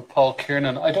Paul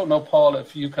Kiernan. I don't know, Paul,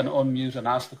 if you can unmute and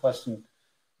ask the question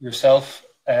yourself.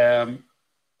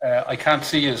 I can't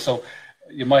see you, so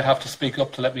you might have to speak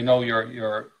up to let me know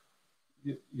you're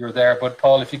there. But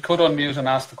Paul, if you could unmute and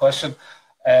ask the question,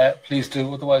 please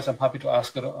do. Otherwise, I'm happy to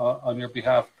ask it on your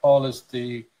behalf. Paul is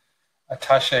the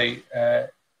attaché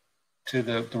to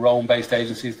the Rome-based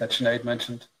agencies that Sineád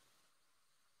mentioned.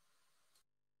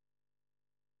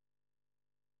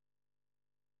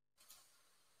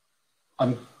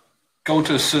 I'm going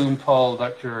to assume, Paul,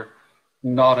 that you're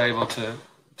not able to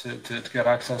get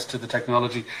access to the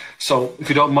technology. So if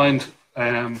you don't mind,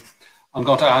 I'm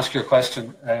going to ask your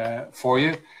question for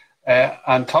you.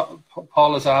 And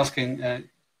Paul is asking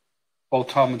both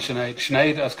Tom and Sineád.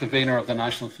 Sineád as convener of the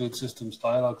National Food Systems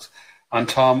Dialogues, and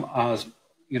Tom as,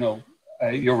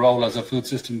 your role as a Food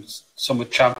Systems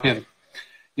Summit champion.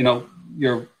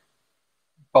 You're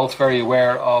both very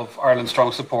aware of Ireland's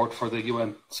strong support for the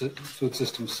UN Food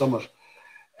Systems Summit.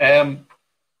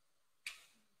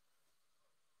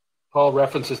 Paul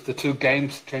references the 2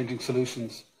 game-changing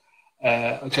solutions,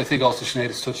 which I think also Sineád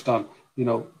has touched on.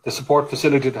 The support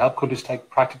facility to help countries take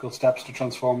practical steps to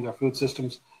transform their food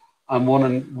systems, and one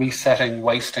in resetting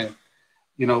wasting.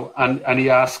 And he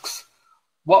asks,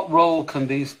 what role can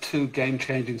these 2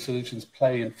 game-changing solutions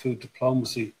play in food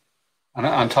diplomacy?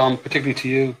 And Tom, particularly to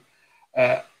you,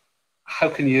 how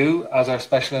can you, as our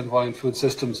special envoy in food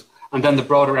systems, and then the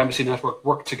broader embassy network,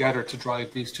 work together to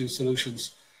drive these 2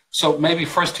 solutions? So maybe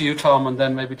first to you, Tom, and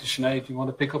then maybe to Sineád. Do you want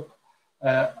to pick up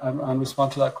and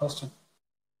respond to that question?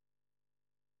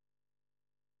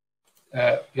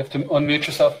 You have to unmute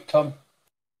yourself, Tom.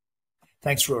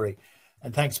 Thanks, Rory.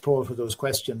 And thanks, Paul, for those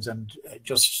questions. And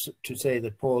just to say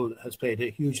that Paul has played a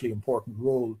hugely important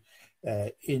role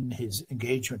in his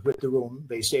engagement with the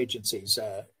Rome-based agencies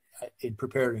in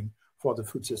preparing for the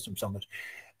Food Systems Summit.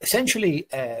 Essentially,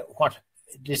 what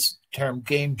this term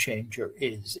game changer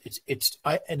is, it's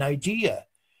an idea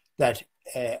that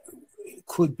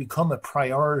could become a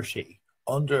priority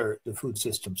under the Food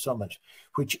Systems Summit,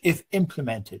 which, if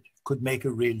implemented, could make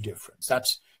a real difference.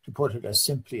 That's to put it as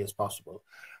simply as possible.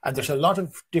 And there's a lot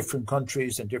of different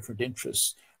countries and different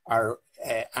interests are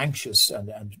anxious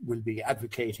and will be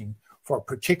advocating for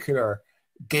particular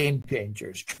game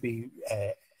changers to be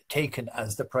taken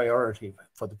as the priority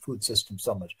for the Food Systems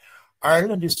Summit.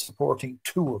 Ireland is supporting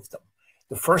 2 of them.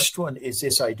 The first one is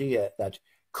this idea that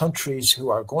countries who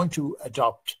are going to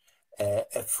adopt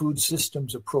a food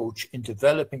systems approach in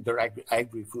developing their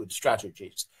agri-food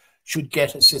strategies should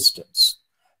get assistance.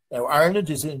 Now, Ireland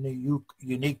is in a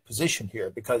unique position here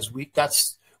because we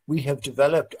have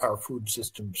developed our food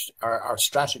systems, our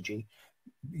strategy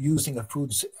using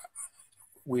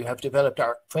we have developed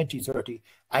our 2030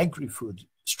 agri-food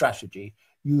strategy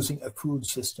using a food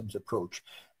systems approach.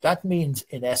 That means,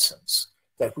 in essence,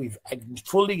 that we've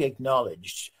fully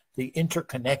acknowledged the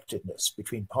interconnectedness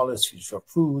between policies for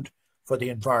food, for the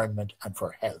environment, and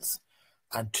for health.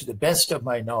 And to the best of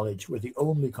my knowledge, we're the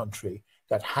only country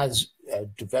that has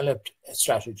developed a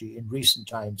strategy in recent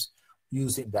times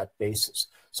using that basis.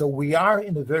 So we are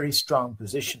in a very strong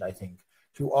position, I think,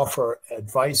 to offer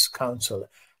advice, counsel,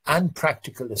 and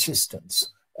practical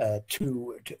assistance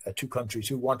to countries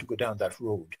who want to go down that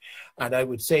road. And I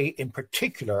would say, in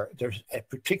particular, there's a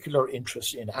particular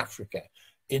interest in Africa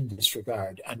in this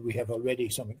regard, and we have already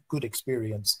some good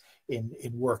experience in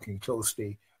working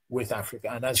closely with Africa.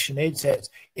 And as Sineád says,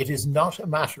 it is not a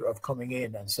matter of coming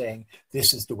in and saying,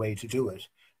 this is the way to do it.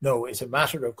 No, it's a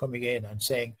matter of coming in and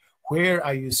saying, where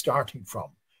are you starting from?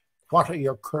 What are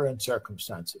your current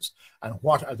circumstances? And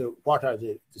what are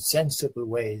the sensible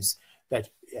ways that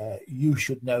you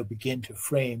should now begin to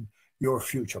frame your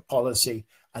future policy?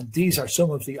 And these are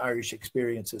some of the Irish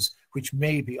experiences which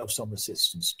may be of some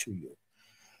assistance to you.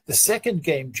 The second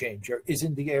game changer is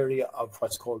in the area of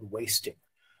what's called wasting.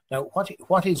 Now,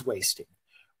 what is wasting?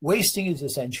 Wasting is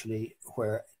essentially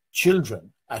where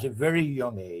children at a very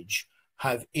young age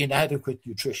have inadequate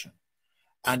nutrition,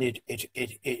 and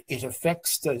it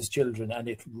affects those children, and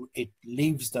it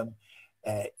leaves them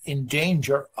in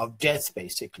danger of death,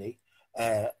 basically.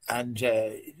 This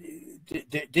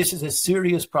is a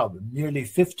serious problem. Nearly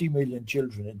 50 million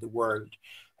children in the world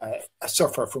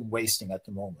suffer from wasting at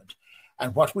the moment.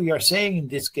 And what we are saying in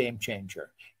this game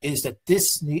changer is that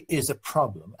this is a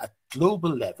problem at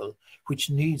global level which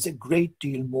needs a great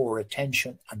deal more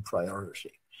attention and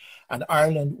priority. And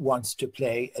Ireland wants to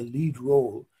play a lead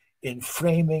role in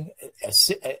framing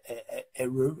a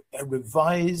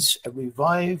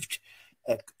revived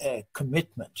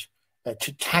commitment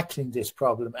to tackling this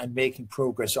problem and making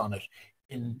progress on it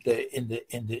in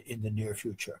the near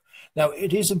future. Now,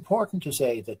 it is important to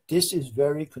say that this is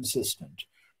very consistent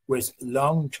with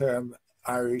long-term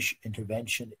Irish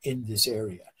intervention in this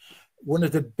area. One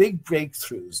of the big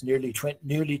breakthroughs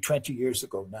nearly 20 years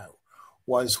ago now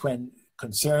was when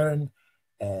Concern,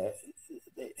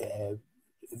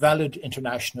 Valid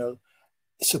International,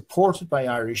 supported by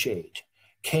Irish Aid,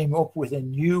 came up with a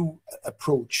new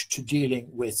approach to dealing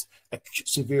with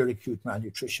severe acute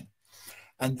malnutrition.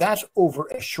 And that over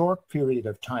a short period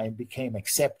of time became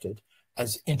accepted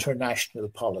as international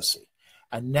policy.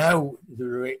 And now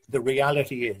the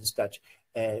reality is that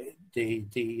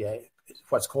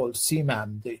what's called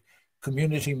CMAM, the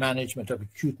Community Management of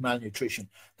Acute Malnutrition,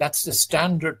 that's the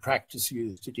standard practice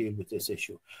used to deal with this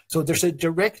issue. So there's a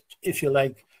direct, if you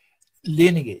like,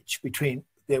 lineage between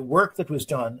the work that was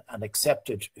done and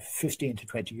accepted 15 to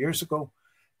 20 years ago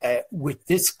with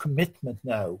this commitment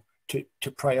now to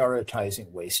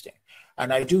prioritizing wasting.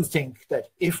 And I do think that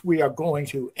if we are going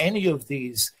to any of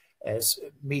these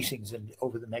meetings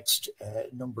over the next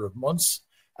number of months,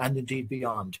 and indeed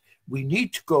beyond, we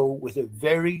need to go with a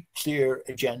very clear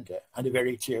agenda and a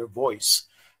very clear voice.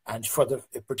 And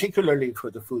particularly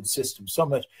for the Food System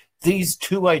Summit, these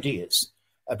two ideas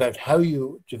about how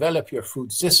you develop your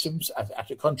food systems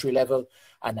at a country level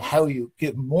and how you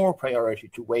give more priority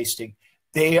to wasting,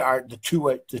 they are the two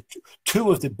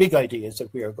of the big ideas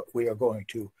that we are going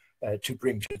to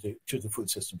bring to the Food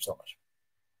System Summit.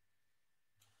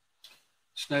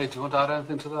 Sineád, do you want to add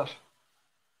anything to that?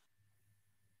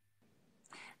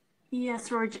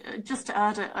 Yes, Rory, just to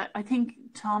add, I think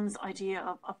Tom's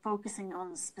idea of focusing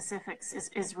on specifics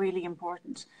is really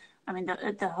important. I mean,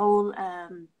 the whole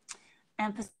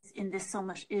emphasis in this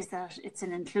summit is that it's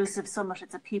an inclusive summit,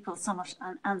 it's a people summit,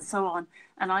 and so on.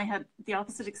 And I had the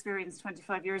opposite experience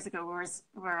 25 years ago,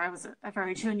 where I was a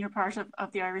very junior part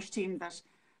of the Irish team that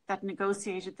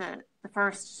negotiated the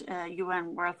first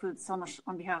UN World Food Summit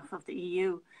on behalf of the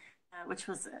EU, which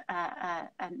was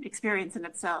an experience in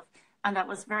itself. And that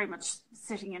was very much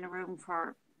sitting in a room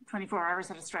for 24 hours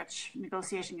at a stretch,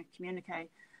 negotiating a communique.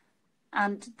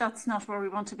 And that's not where we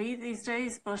want to be these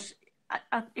days, but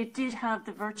it did have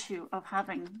the virtue of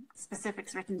having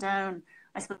specifics written down.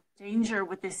 I suppose the danger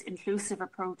with this inclusive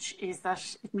approach is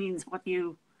that it means what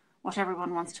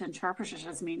everyone wants to interpret it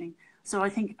as meaning. So I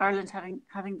think Ireland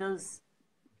having those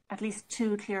at least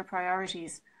two clear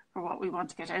priorities for what we want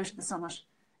to get out of the summit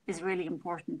is really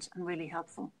important and really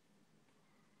helpful.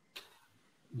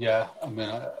 Yeah, I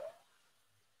mean,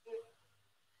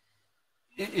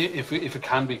 if it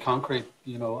can be concrete,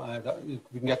 you know, if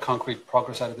we can get concrete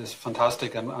progress out of this,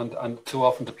 fantastic. And too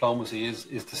often diplomacy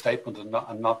is the statement and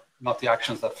not the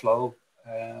actions that flow.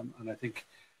 And I think,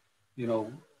 you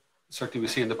know, certainly we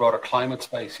see in the broader climate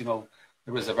space, you know,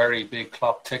 there is a very big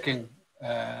clock ticking,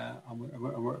 and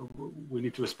we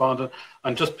need to respond.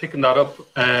 And just picking that up,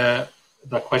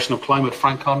 that question of climate,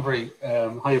 Frank Convery,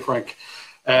 hi Frank.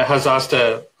 Has asked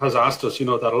us, you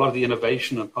know, that a lot of the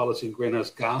innovation and policy in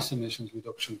greenhouse gas emissions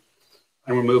reduction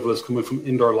and removal is coming from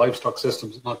indoor livestock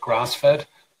systems, not grass-fed.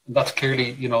 And that's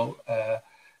clearly,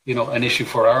 an issue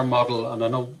for our model. And I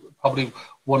know probably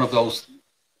one of those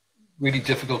really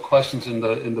difficult questions in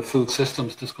the food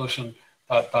systems discussion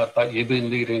that you've been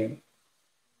leading,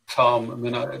 Tom. I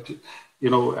mean,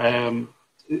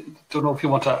 don't know if you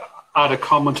want to add a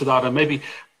comment to that, and maybe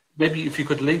if you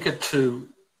could link it to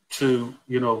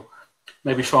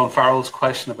maybe Sean Farrell's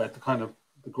question about the kind of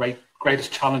the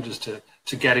greatest challenges to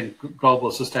getting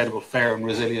global, sustainable, fair, and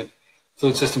resilient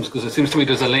food systems, because it seems to me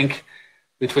there's a link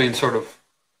between sort of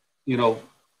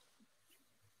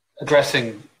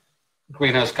addressing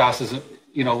greenhouse gases,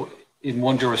 in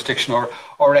one jurisdiction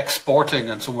or exporting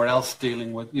and somewhere else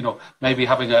dealing with, maybe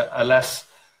having a less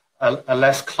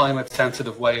climate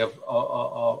sensitive way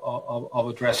of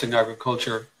addressing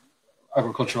agricultural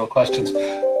questions,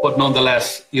 but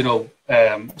nonetheless, so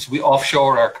we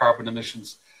offshore our carbon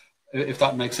emissions, if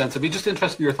that makes sense. I'd be just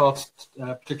interested in your thoughts,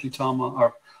 particularly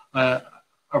Tom,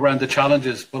 around the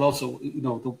challenges, but also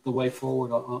the way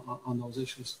forward on those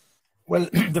issues. Well,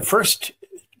 the first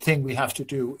thing we have to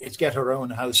do is get our own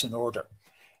house in order.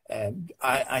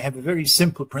 I have a very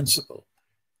simple principle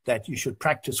that you should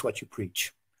practice what you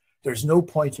preach. There's no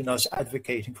point in us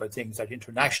advocating for things at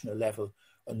international level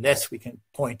unless we can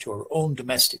point to our own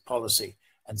domestic policy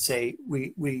and say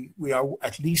we are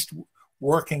at least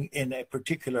working in a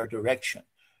particular direction.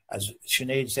 As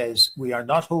Sineád says, we are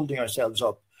not holding ourselves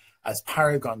up as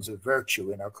paragons of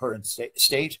virtue in our current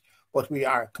state, but we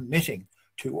are committing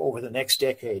to, over the next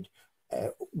decade,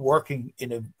 working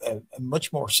in a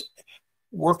much more,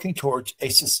 working towards a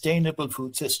sustainable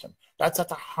food system. That's at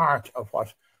the heart of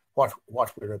what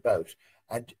we're about.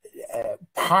 And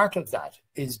part of that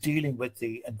is dealing with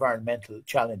the environmental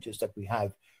challenges that we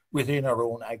have within our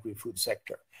own agri-food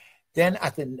sector. Then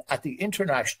at the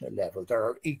international level, there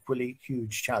are equally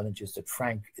huge challenges that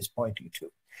Frank is pointing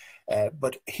to.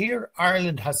 But here,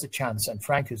 Ireland has the chance, and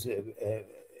Frank is an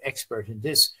expert in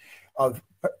this, of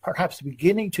perhaps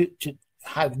beginning to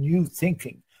have new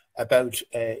thinking about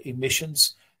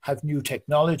emissions, have new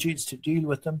technologies to deal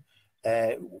with them.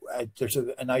 There's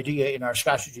an idea in our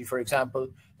strategy, for example,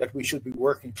 that we should be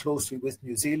working closely with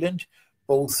New Zealand,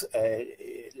 both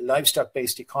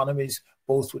livestock-based economies,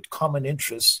 both with common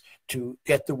interests, to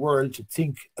get the world to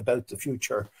think about the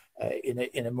future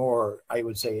in a more, I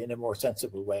would say, in a more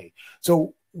sensible way.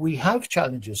 So we have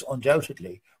challenges,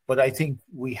 undoubtedly, but I think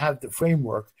we have the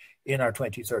framework in our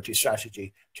 2030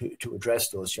 strategy to address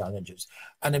those challenges.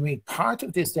 And I mean, part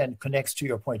of this then connects to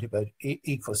your point about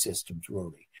ecosystems,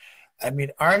 Ruairí. I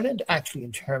mean, Ireland actually,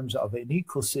 in terms of an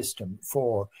ecosystem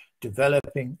for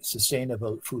developing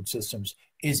sustainable food systems,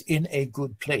 is in a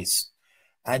good place.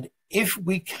 And if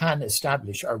we can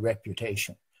establish our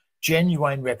reputation,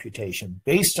 genuine reputation,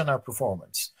 based on our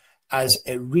performance as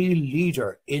a real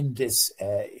leader in this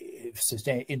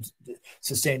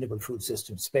sustainable food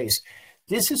system space,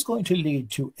 this is going to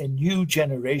lead to a new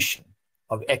generation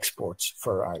of exports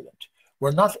for Ireland.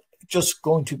 We're not just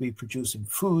going to be producing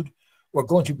food, we're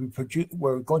going to be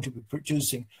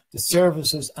producing the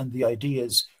services and the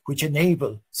ideas which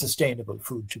enable sustainable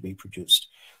food to be produced.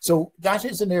 So that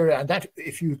is an area, and that,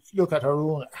 if you look at our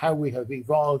own, how we have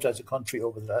evolved as a country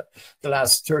over the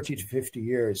last 30 to 50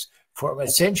 years, from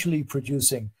essentially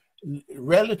producing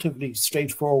relatively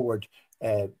straightforward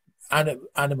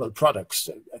animal products,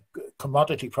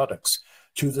 commodity products,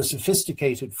 to the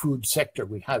sophisticated food sector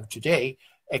we have today,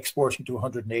 exporting to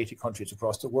 180 countries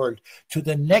across the world, to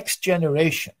the next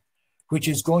generation, which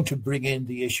is going to bring in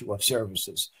the issue of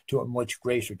services to a much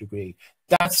greater degree.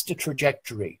 That's the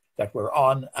trajectory that we're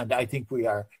on, and I think we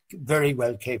are very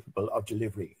well capable of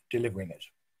delivering it.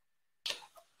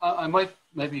 I might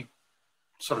maybe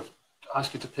sort of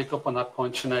ask you to pick up on that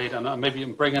point, Sineád, and maybe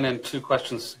I'm bringing in two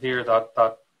questions here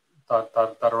that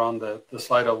are on the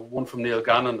slide. One from Neil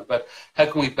Gannon about how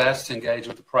can we best engage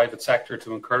with the private sector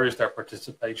to encourage their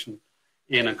participation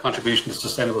in and contribution to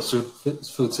sustainable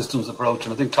food systems approach.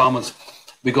 And I think Tom has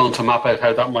begun to map out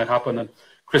how that might happen. And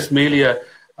Chris Melia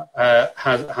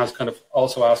has kind of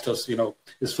also asked us,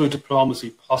 is food diplomacy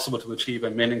possible to achieve a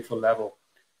meaningful level,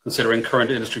 considering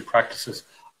current industry practices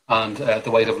and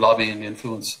the weight of lobbying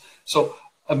influence? So,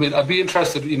 I mean, I'd be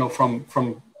interested,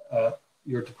 from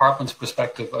your department's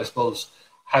perspective, I suppose,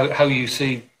 how you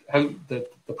see how the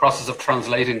process of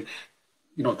translating,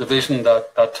 the vision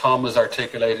that Tom is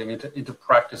articulating into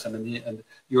practice and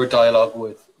your dialogue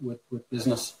with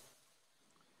business.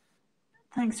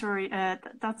 Thanks, Rory.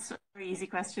 That's a very easy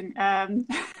question.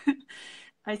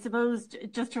 I suppose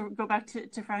just to go back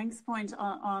to Frank's point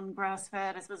on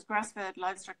grass-fed, I suppose grass-fed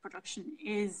livestock production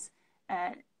is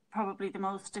probably the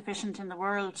most efficient in the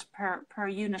world per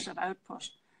unit of output.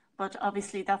 But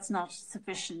obviously that's not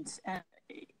sufficient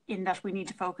in that we need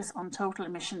to focus on total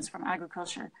emissions from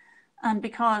agriculture. And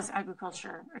because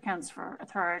agriculture accounts for a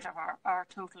third of our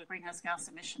total greenhouse gas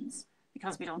emissions,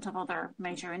 because we don't have other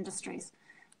major industries,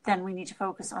 then we need to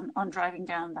focus on driving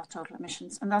down that total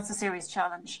emissions. And that's a serious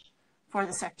challenge for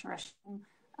the sector at home.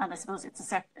 And I suppose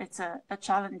it's a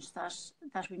challenge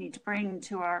that we need to bring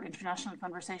to our international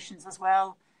conversations as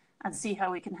well, and see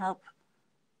how we can help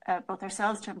both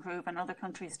ourselves to improve and other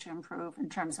countries to improve in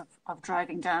terms of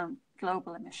driving down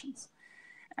global emissions.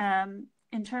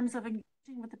 In terms of engaging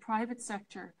with the private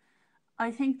sector, I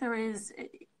think there is,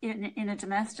 in a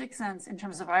domestic sense, in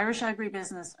terms of Irish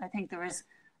agribusiness, I think there is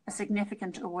a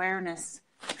significant awareness,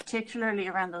 particularly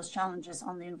around those challenges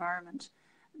on the environment,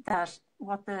 that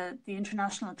what the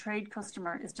international trade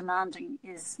customer is demanding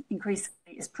is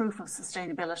increasingly is proof of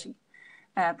sustainability,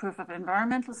 proof of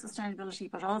environmental sustainability,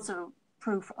 but also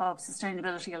proof of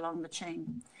sustainability along the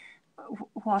chain.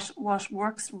 What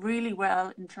works really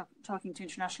well in talking to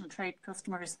international trade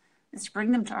customers is to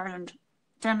bring them to Ireland,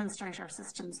 demonstrate our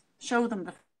systems, show them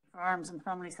the farms and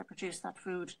families that produce that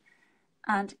food,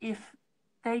 and if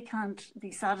they can't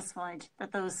be satisfied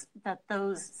that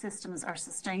those systems are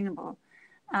sustainable,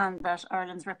 and that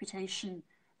Ireland's reputation,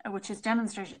 which is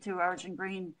demonstrated through Origin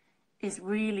Green, is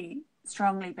really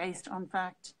strongly based on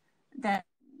fact, then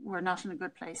we're not in a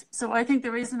good place. So I think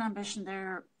there is an ambition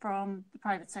there from the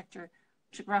private sector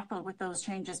to grapple with those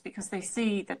changes, because they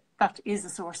see that that is a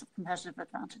source of competitive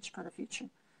advantage for the future.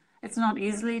 It's not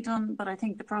easily done, but I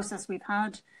think the process we've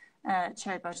had,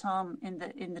 chaired by Tom in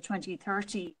the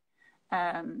 2030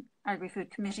 Agri-Food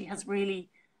Committee, has really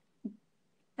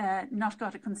not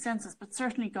got a consensus, but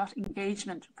certainly got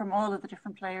engagement from all of the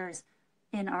different players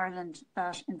in Ireland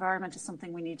that environment is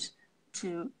something we need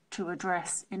to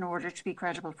address in order to be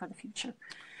credible for the future.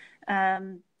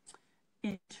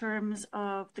 In terms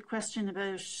of the question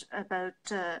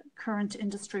about current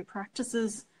industry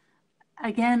practices,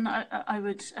 again, I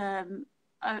would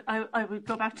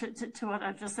go back to what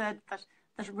I've just said,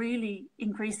 that really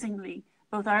increasingly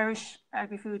both Irish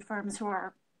agri-food firms, who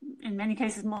are in many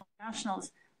cases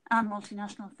multinationals, and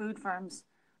multinational food firms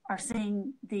are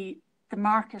seeing the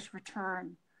market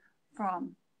return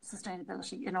from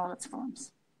sustainability in all its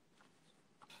forms.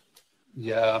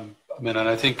 Yeah, and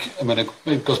I think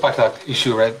it goes back to that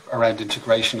issue around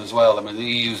integration as well. The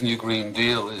EU's new Green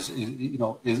Deal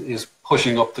is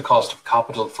pushing up the cost of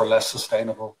capital for less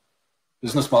sustainable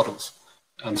business models,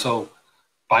 and so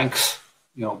bankers,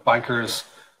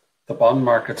 the bond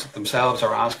markets themselves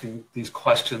are asking these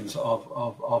questions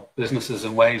of businesses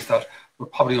in ways that were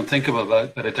probably unthinkable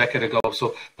about a decade ago.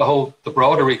 So the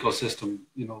broader ecosystem,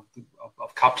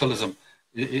 of capitalism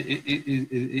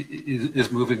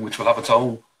is moving, which will have its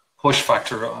own push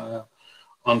factor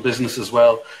on business as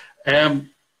well. I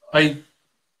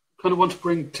kind of want to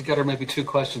bring together maybe two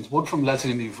questions. One from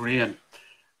Leslie Nivrian,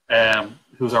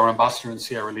 who's our ambassador in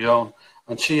Sierra Leone.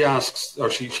 And she asks, or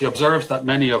she observes that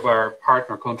many of our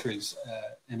partner countries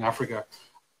in Africa,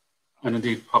 and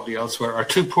indeed probably elsewhere, are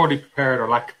too poorly prepared or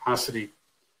lack capacity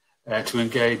to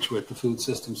engage with the Food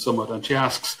Systems Summit. And she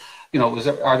asks,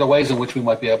 are there ways in which we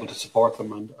might be able to support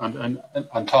them?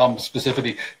 And Tom,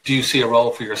 specifically, do you see a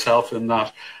role for yourself in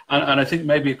that? And I think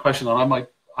maybe a question, and I might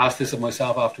ask this of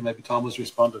myself after maybe Tom has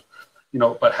responded,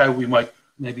 but how we might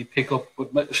maybe pick up,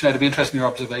 but Sineád, it'd be interesting in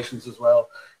your observations as well,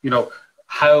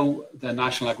 how the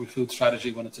National Agri-Food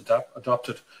Strategy, when it's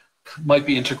adopted, might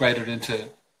be integrated into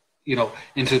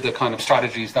the kind of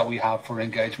strategies that we have for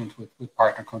engagement with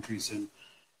partner countries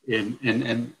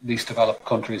in least developed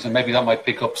countries, and maybe that might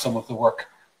pick up some of the work,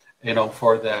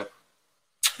 for the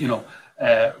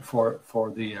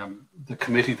the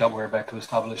committee that we're about to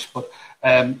establish. But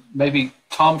maybe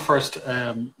Tom first,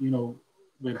 how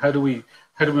do we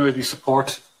maybe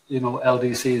support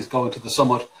LDCs going to the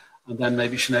summit? And then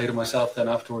maybe Sineád and myself then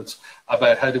afterwards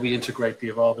about how do we integrate the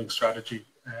evolving strategy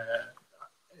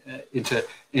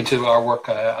into our work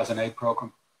as an aid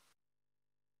programme.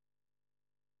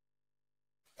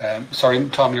 Sorry,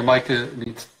 Tom, your mic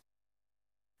needs.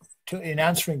 In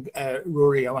answering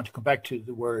Ruairí, I want to come back to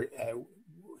the word,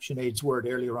 Sineád's word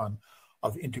earlier on,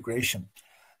 of integration.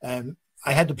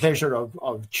 I had the pleasure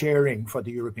of chairing for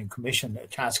the European Commission a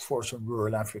task force on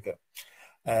rural Africa,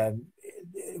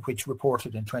 which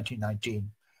reported in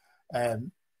 2019.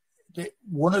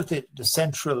 One of the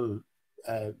central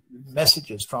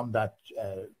messages from that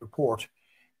report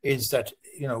is that,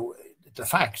 the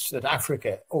fact that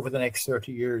Africa over the next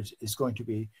 30 years is going to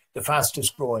be the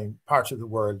fastest growing part of the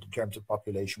world in terms of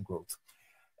population growth.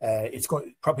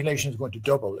 population is going to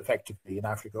double effectively in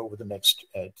Africa over the next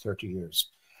 30 years.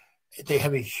 They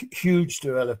have a huge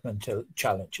developmental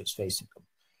challenges facing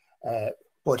them.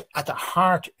 But at the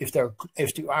heart,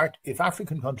 if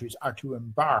African countries are to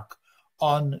embark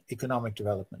on economic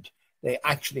development, they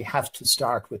actually have to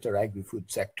start with their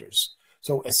agri-food sectors.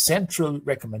 So a central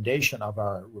recommendation of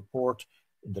our report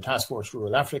in the Task Force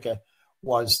Rural Africa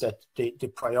was that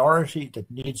the priority that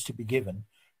needs to be given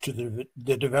to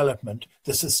the development,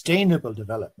 the sustainable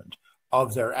development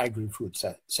of their agri-food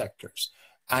sectors.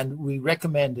 And we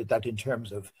recommended that in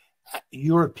terms of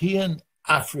European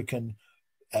African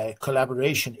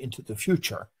collaboration into the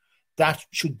future, that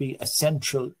should be a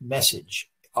central message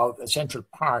of a central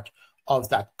part of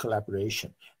that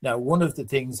collaboration. Now, one of the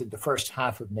things in the first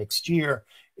half of next year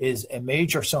is a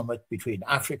major summit between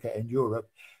Africa and Europe,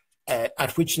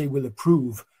 at which they will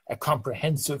approve a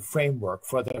comprehensive framework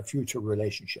for their future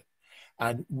relationship.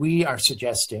 And we are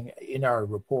suggesting in our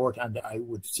report, and I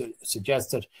would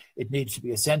suggest that it needs to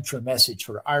be a central message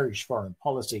for Irish foreign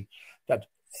policy, that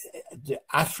the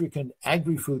African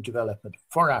agri-food development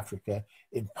for Africa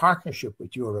in partnership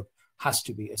with Europe has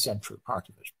to be a central part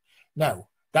of it. Now,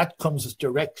 that comes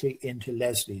directly into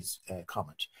Leslie's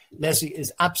comment. Leslie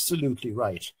is absolutely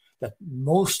right that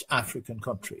most African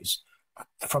countries,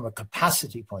 from a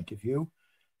capacity point of view,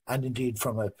 and indeed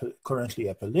from currently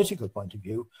a political point of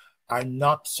view, are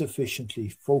not sufficiently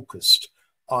focused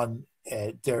on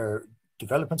their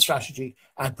development strategy,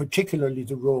 and particularly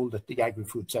the role that the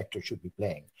agri-food sector should be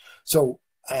playing. So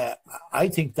I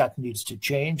think that needs to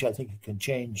change. I think it can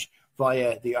change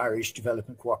via the Irish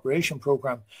Development Cooperation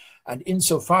Programme. And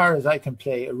insofar as I can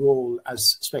play a role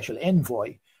as Special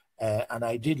Envoy, and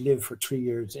I did live for 3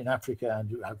 years in Africa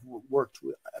and have worked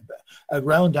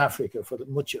around Africa for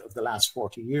much of the last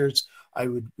 40 years, I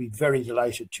would be very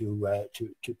delighted to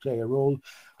play a role.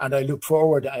 And I look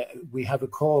forward, we have a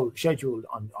call scheduled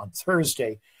on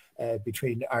Thursday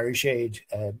between Irish Aid,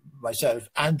 myself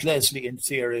and Leslie in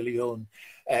Sierra Leone,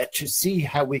 to see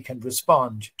how we can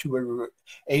respond to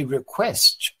a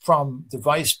request from the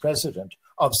Vice President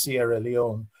of Sierra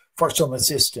Leone for some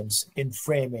assistance in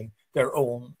framing their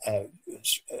own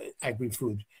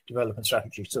agri-food development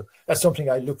strategy. So that's something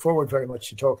I look forward very much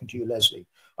to talking to you, Leslie,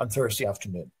 on Thursday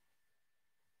afternoon.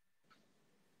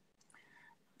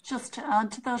 Just to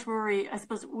add to that, Rory, I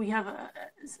suppose we have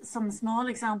some small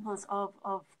examples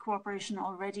of cooperation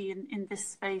already in this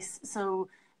space. So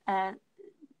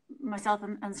myself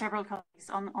and several colleagues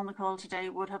on the call today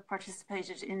would have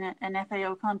participated in an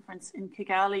FAO conference in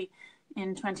Kigali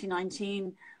in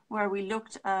 2019, where we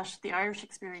looked at the Irish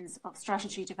experience of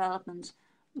strategy development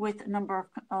with a number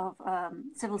of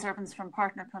civil servants from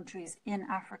partner countries in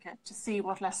Africa to see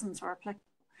what lessons were applicable.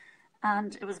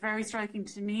 And it was very striking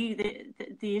to me,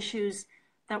 the issues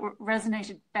that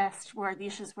resonated best were the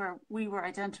issues where we were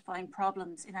identifying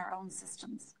problems in our own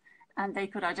systems. And they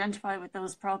could identify with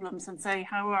those problems and say,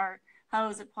 how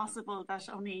is it possible that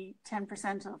only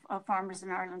 10% of farmers in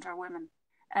Ireland are women?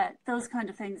 Those kind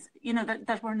of things, you know,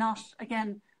 that we're not,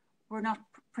 again, we're not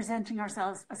presenting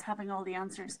ourselves as having all the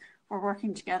answers. We're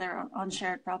working together on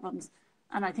shared problems.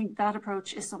 And I think that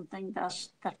approach is something that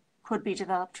could be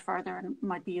developed further and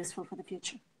might be useful for the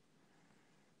future.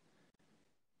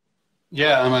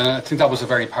 Yeah, I mean, I think that was a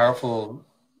very powerful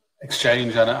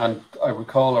exchange. And I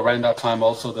recall around that time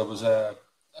also there was a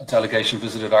delegation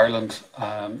visited Ireland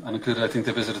and included, I think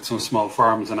they visited some small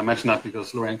farms. And I mention that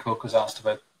because Lorraine Cook was asked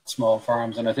about small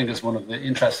farms. And I think it's one of the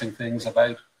interesting things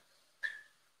about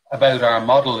our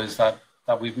model is that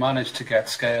we've managed to get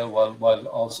scale while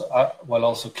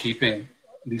also keeping,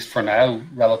 at least for now,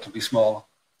 relatively small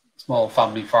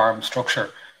family farm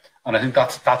structure. And I think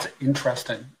that's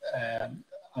interesting.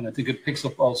 And I think it picks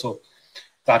up also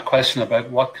that question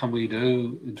about what can we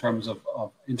do in terms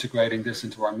of integrating this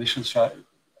into our mission strategy,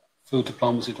 food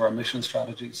diplomacy to our mission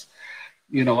strategies.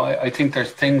 You know, I think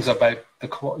there's things about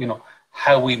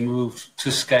how we move to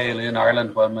scale in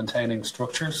Ireland while maintaining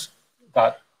structures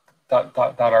that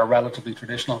are relatively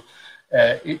traditional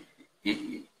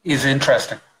is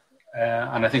interesting.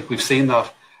 And I think we've seen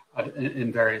that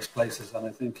in various places. And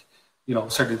I think, you know,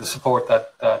 certainly the support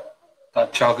that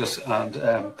Teagasc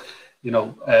and,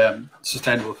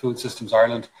 Sustainable Food Systems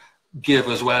Ireland give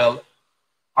as well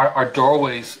are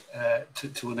doorways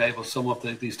to enable some of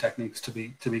these techniques to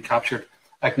be captured,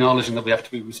 acknowledging that we have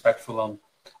to be respectful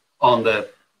on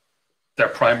their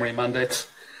primary mandates.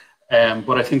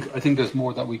 But I think there's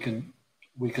more that we can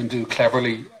do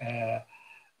cleverly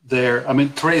there. I mean,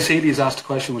 Therese Healy's asked a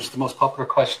question, which is the most popular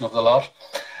question of the lot,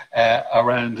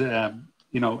 around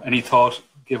any thought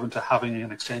given to having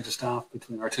an exchange of staff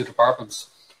between our two departments.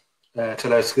 to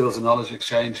allow skills and knowledge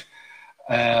exchange.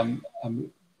 I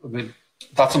mean,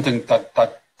 that's something that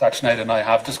Sineád and I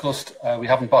have discussed. We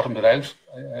haven't bottomed it out,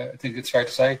 I think it's fair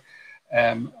to say.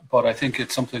 But I think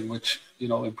it's something which,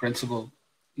 in principle,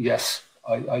 yes,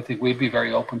 I think we'd be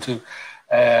very open to.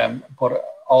 But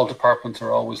all departments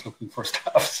are always looking for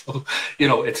staff. So,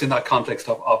 it's in that context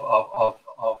of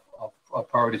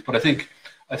priorities. But I think,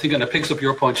 and it picks up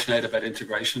your point, Sineád, about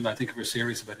integration. I think if we're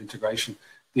serious about integration,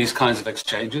 these kinds of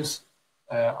exchanges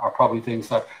are probably things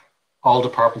that all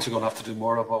departments are going to have to do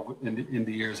more of in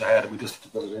the years ahead, and we just have to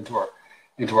build it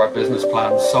into our business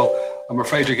plans. So I'm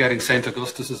afraid you're getting St.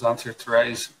 Augustus's answer to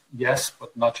raise yes,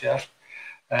 but not yet.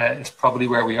 It's probably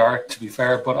where we are, to be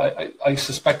fair, but I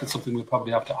suspect it's something we'll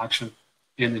probably have to action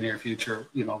in the near future,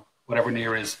 whatever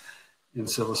near is in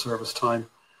civil service time.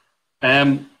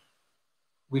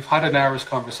 We've had an hour's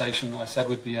conversation. I said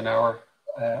would be an hour.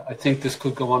 I think this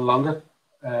could go on longer,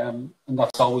 and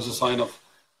that's always a sign of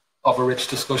a rich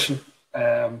discussion.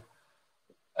 I'm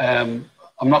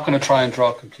not going to try and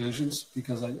draw conclusions,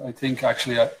 because I think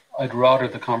actually I'd rather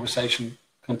the conversation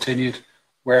continued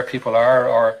where people are,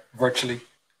 or virtually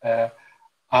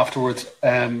afterwards.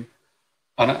 And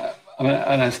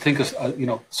I think,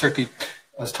 certainly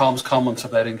as Tom's comments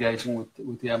about engaging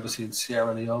with the embassy in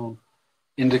Sierra Leone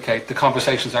indicate, the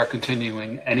conversations are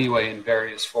continuing anyway in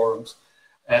various forums.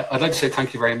 I'd like to say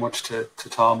thank you very much to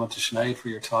Tom and to Sineád for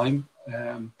your time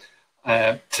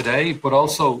today, but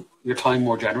also your time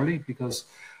more generally, because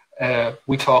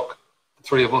we talk, the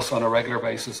three of us, on a regular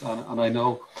basis, and I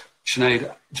know,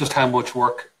 Sineád, just how much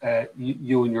work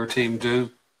you and your team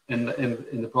do in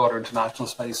the broader international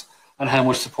space, and how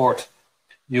much support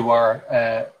you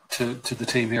are to the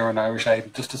team here in Irish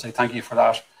Aid. Just to say thank you for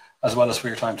that, as well as for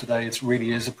your time today. It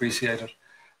really is appreciated.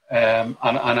 And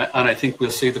I think we'll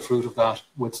see the fruit of that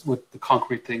with the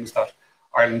concrete things that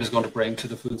Ireland is going to bring to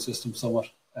the Food System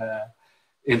Summit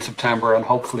in September, and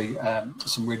hopefully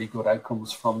some really good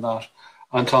outcomes from that.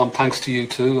 And Tom, thanks to you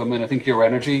too. I mean, I think your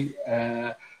energy,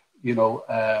 and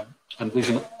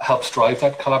vision helps drive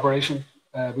that collaboration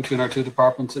between our two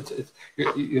departments. In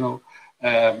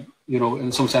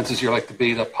some senses, you're like the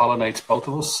bee that pollinates both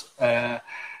of us.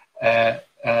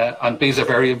 And bees are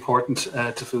very important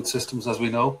to food systems, as we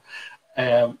know.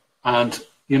 And I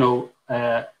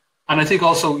think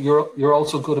also you're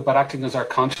also good about acting as our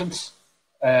conscience,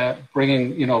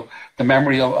 bringing the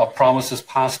memory of promises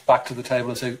passed back to the table,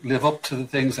 and say, live up to the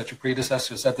things that your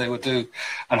predecessors said they would do,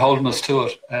 and holding us to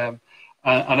it. And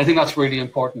I think that's really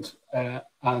important. And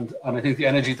I think the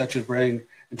energy that you bring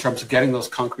in terms of getting those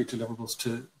concrete deliverables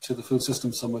to the Food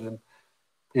System Summit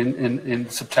in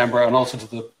September, and also to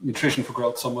the Nutrition for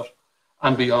Growth Summit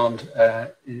and beyond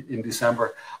in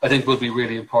December, I think will be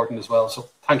really important as well. So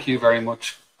thank you very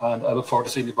much, and I look forward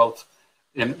to seeing you both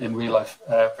in real life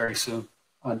very soon.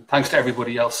 And thanks to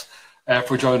everybody else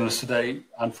for joining us today,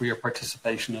 and for your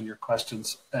participation and your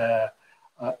questions.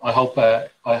 I hope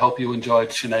you enjoyed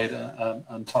Sineád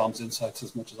and Tom's insights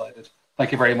as much as I did.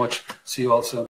 Thank you very much. See you all soon.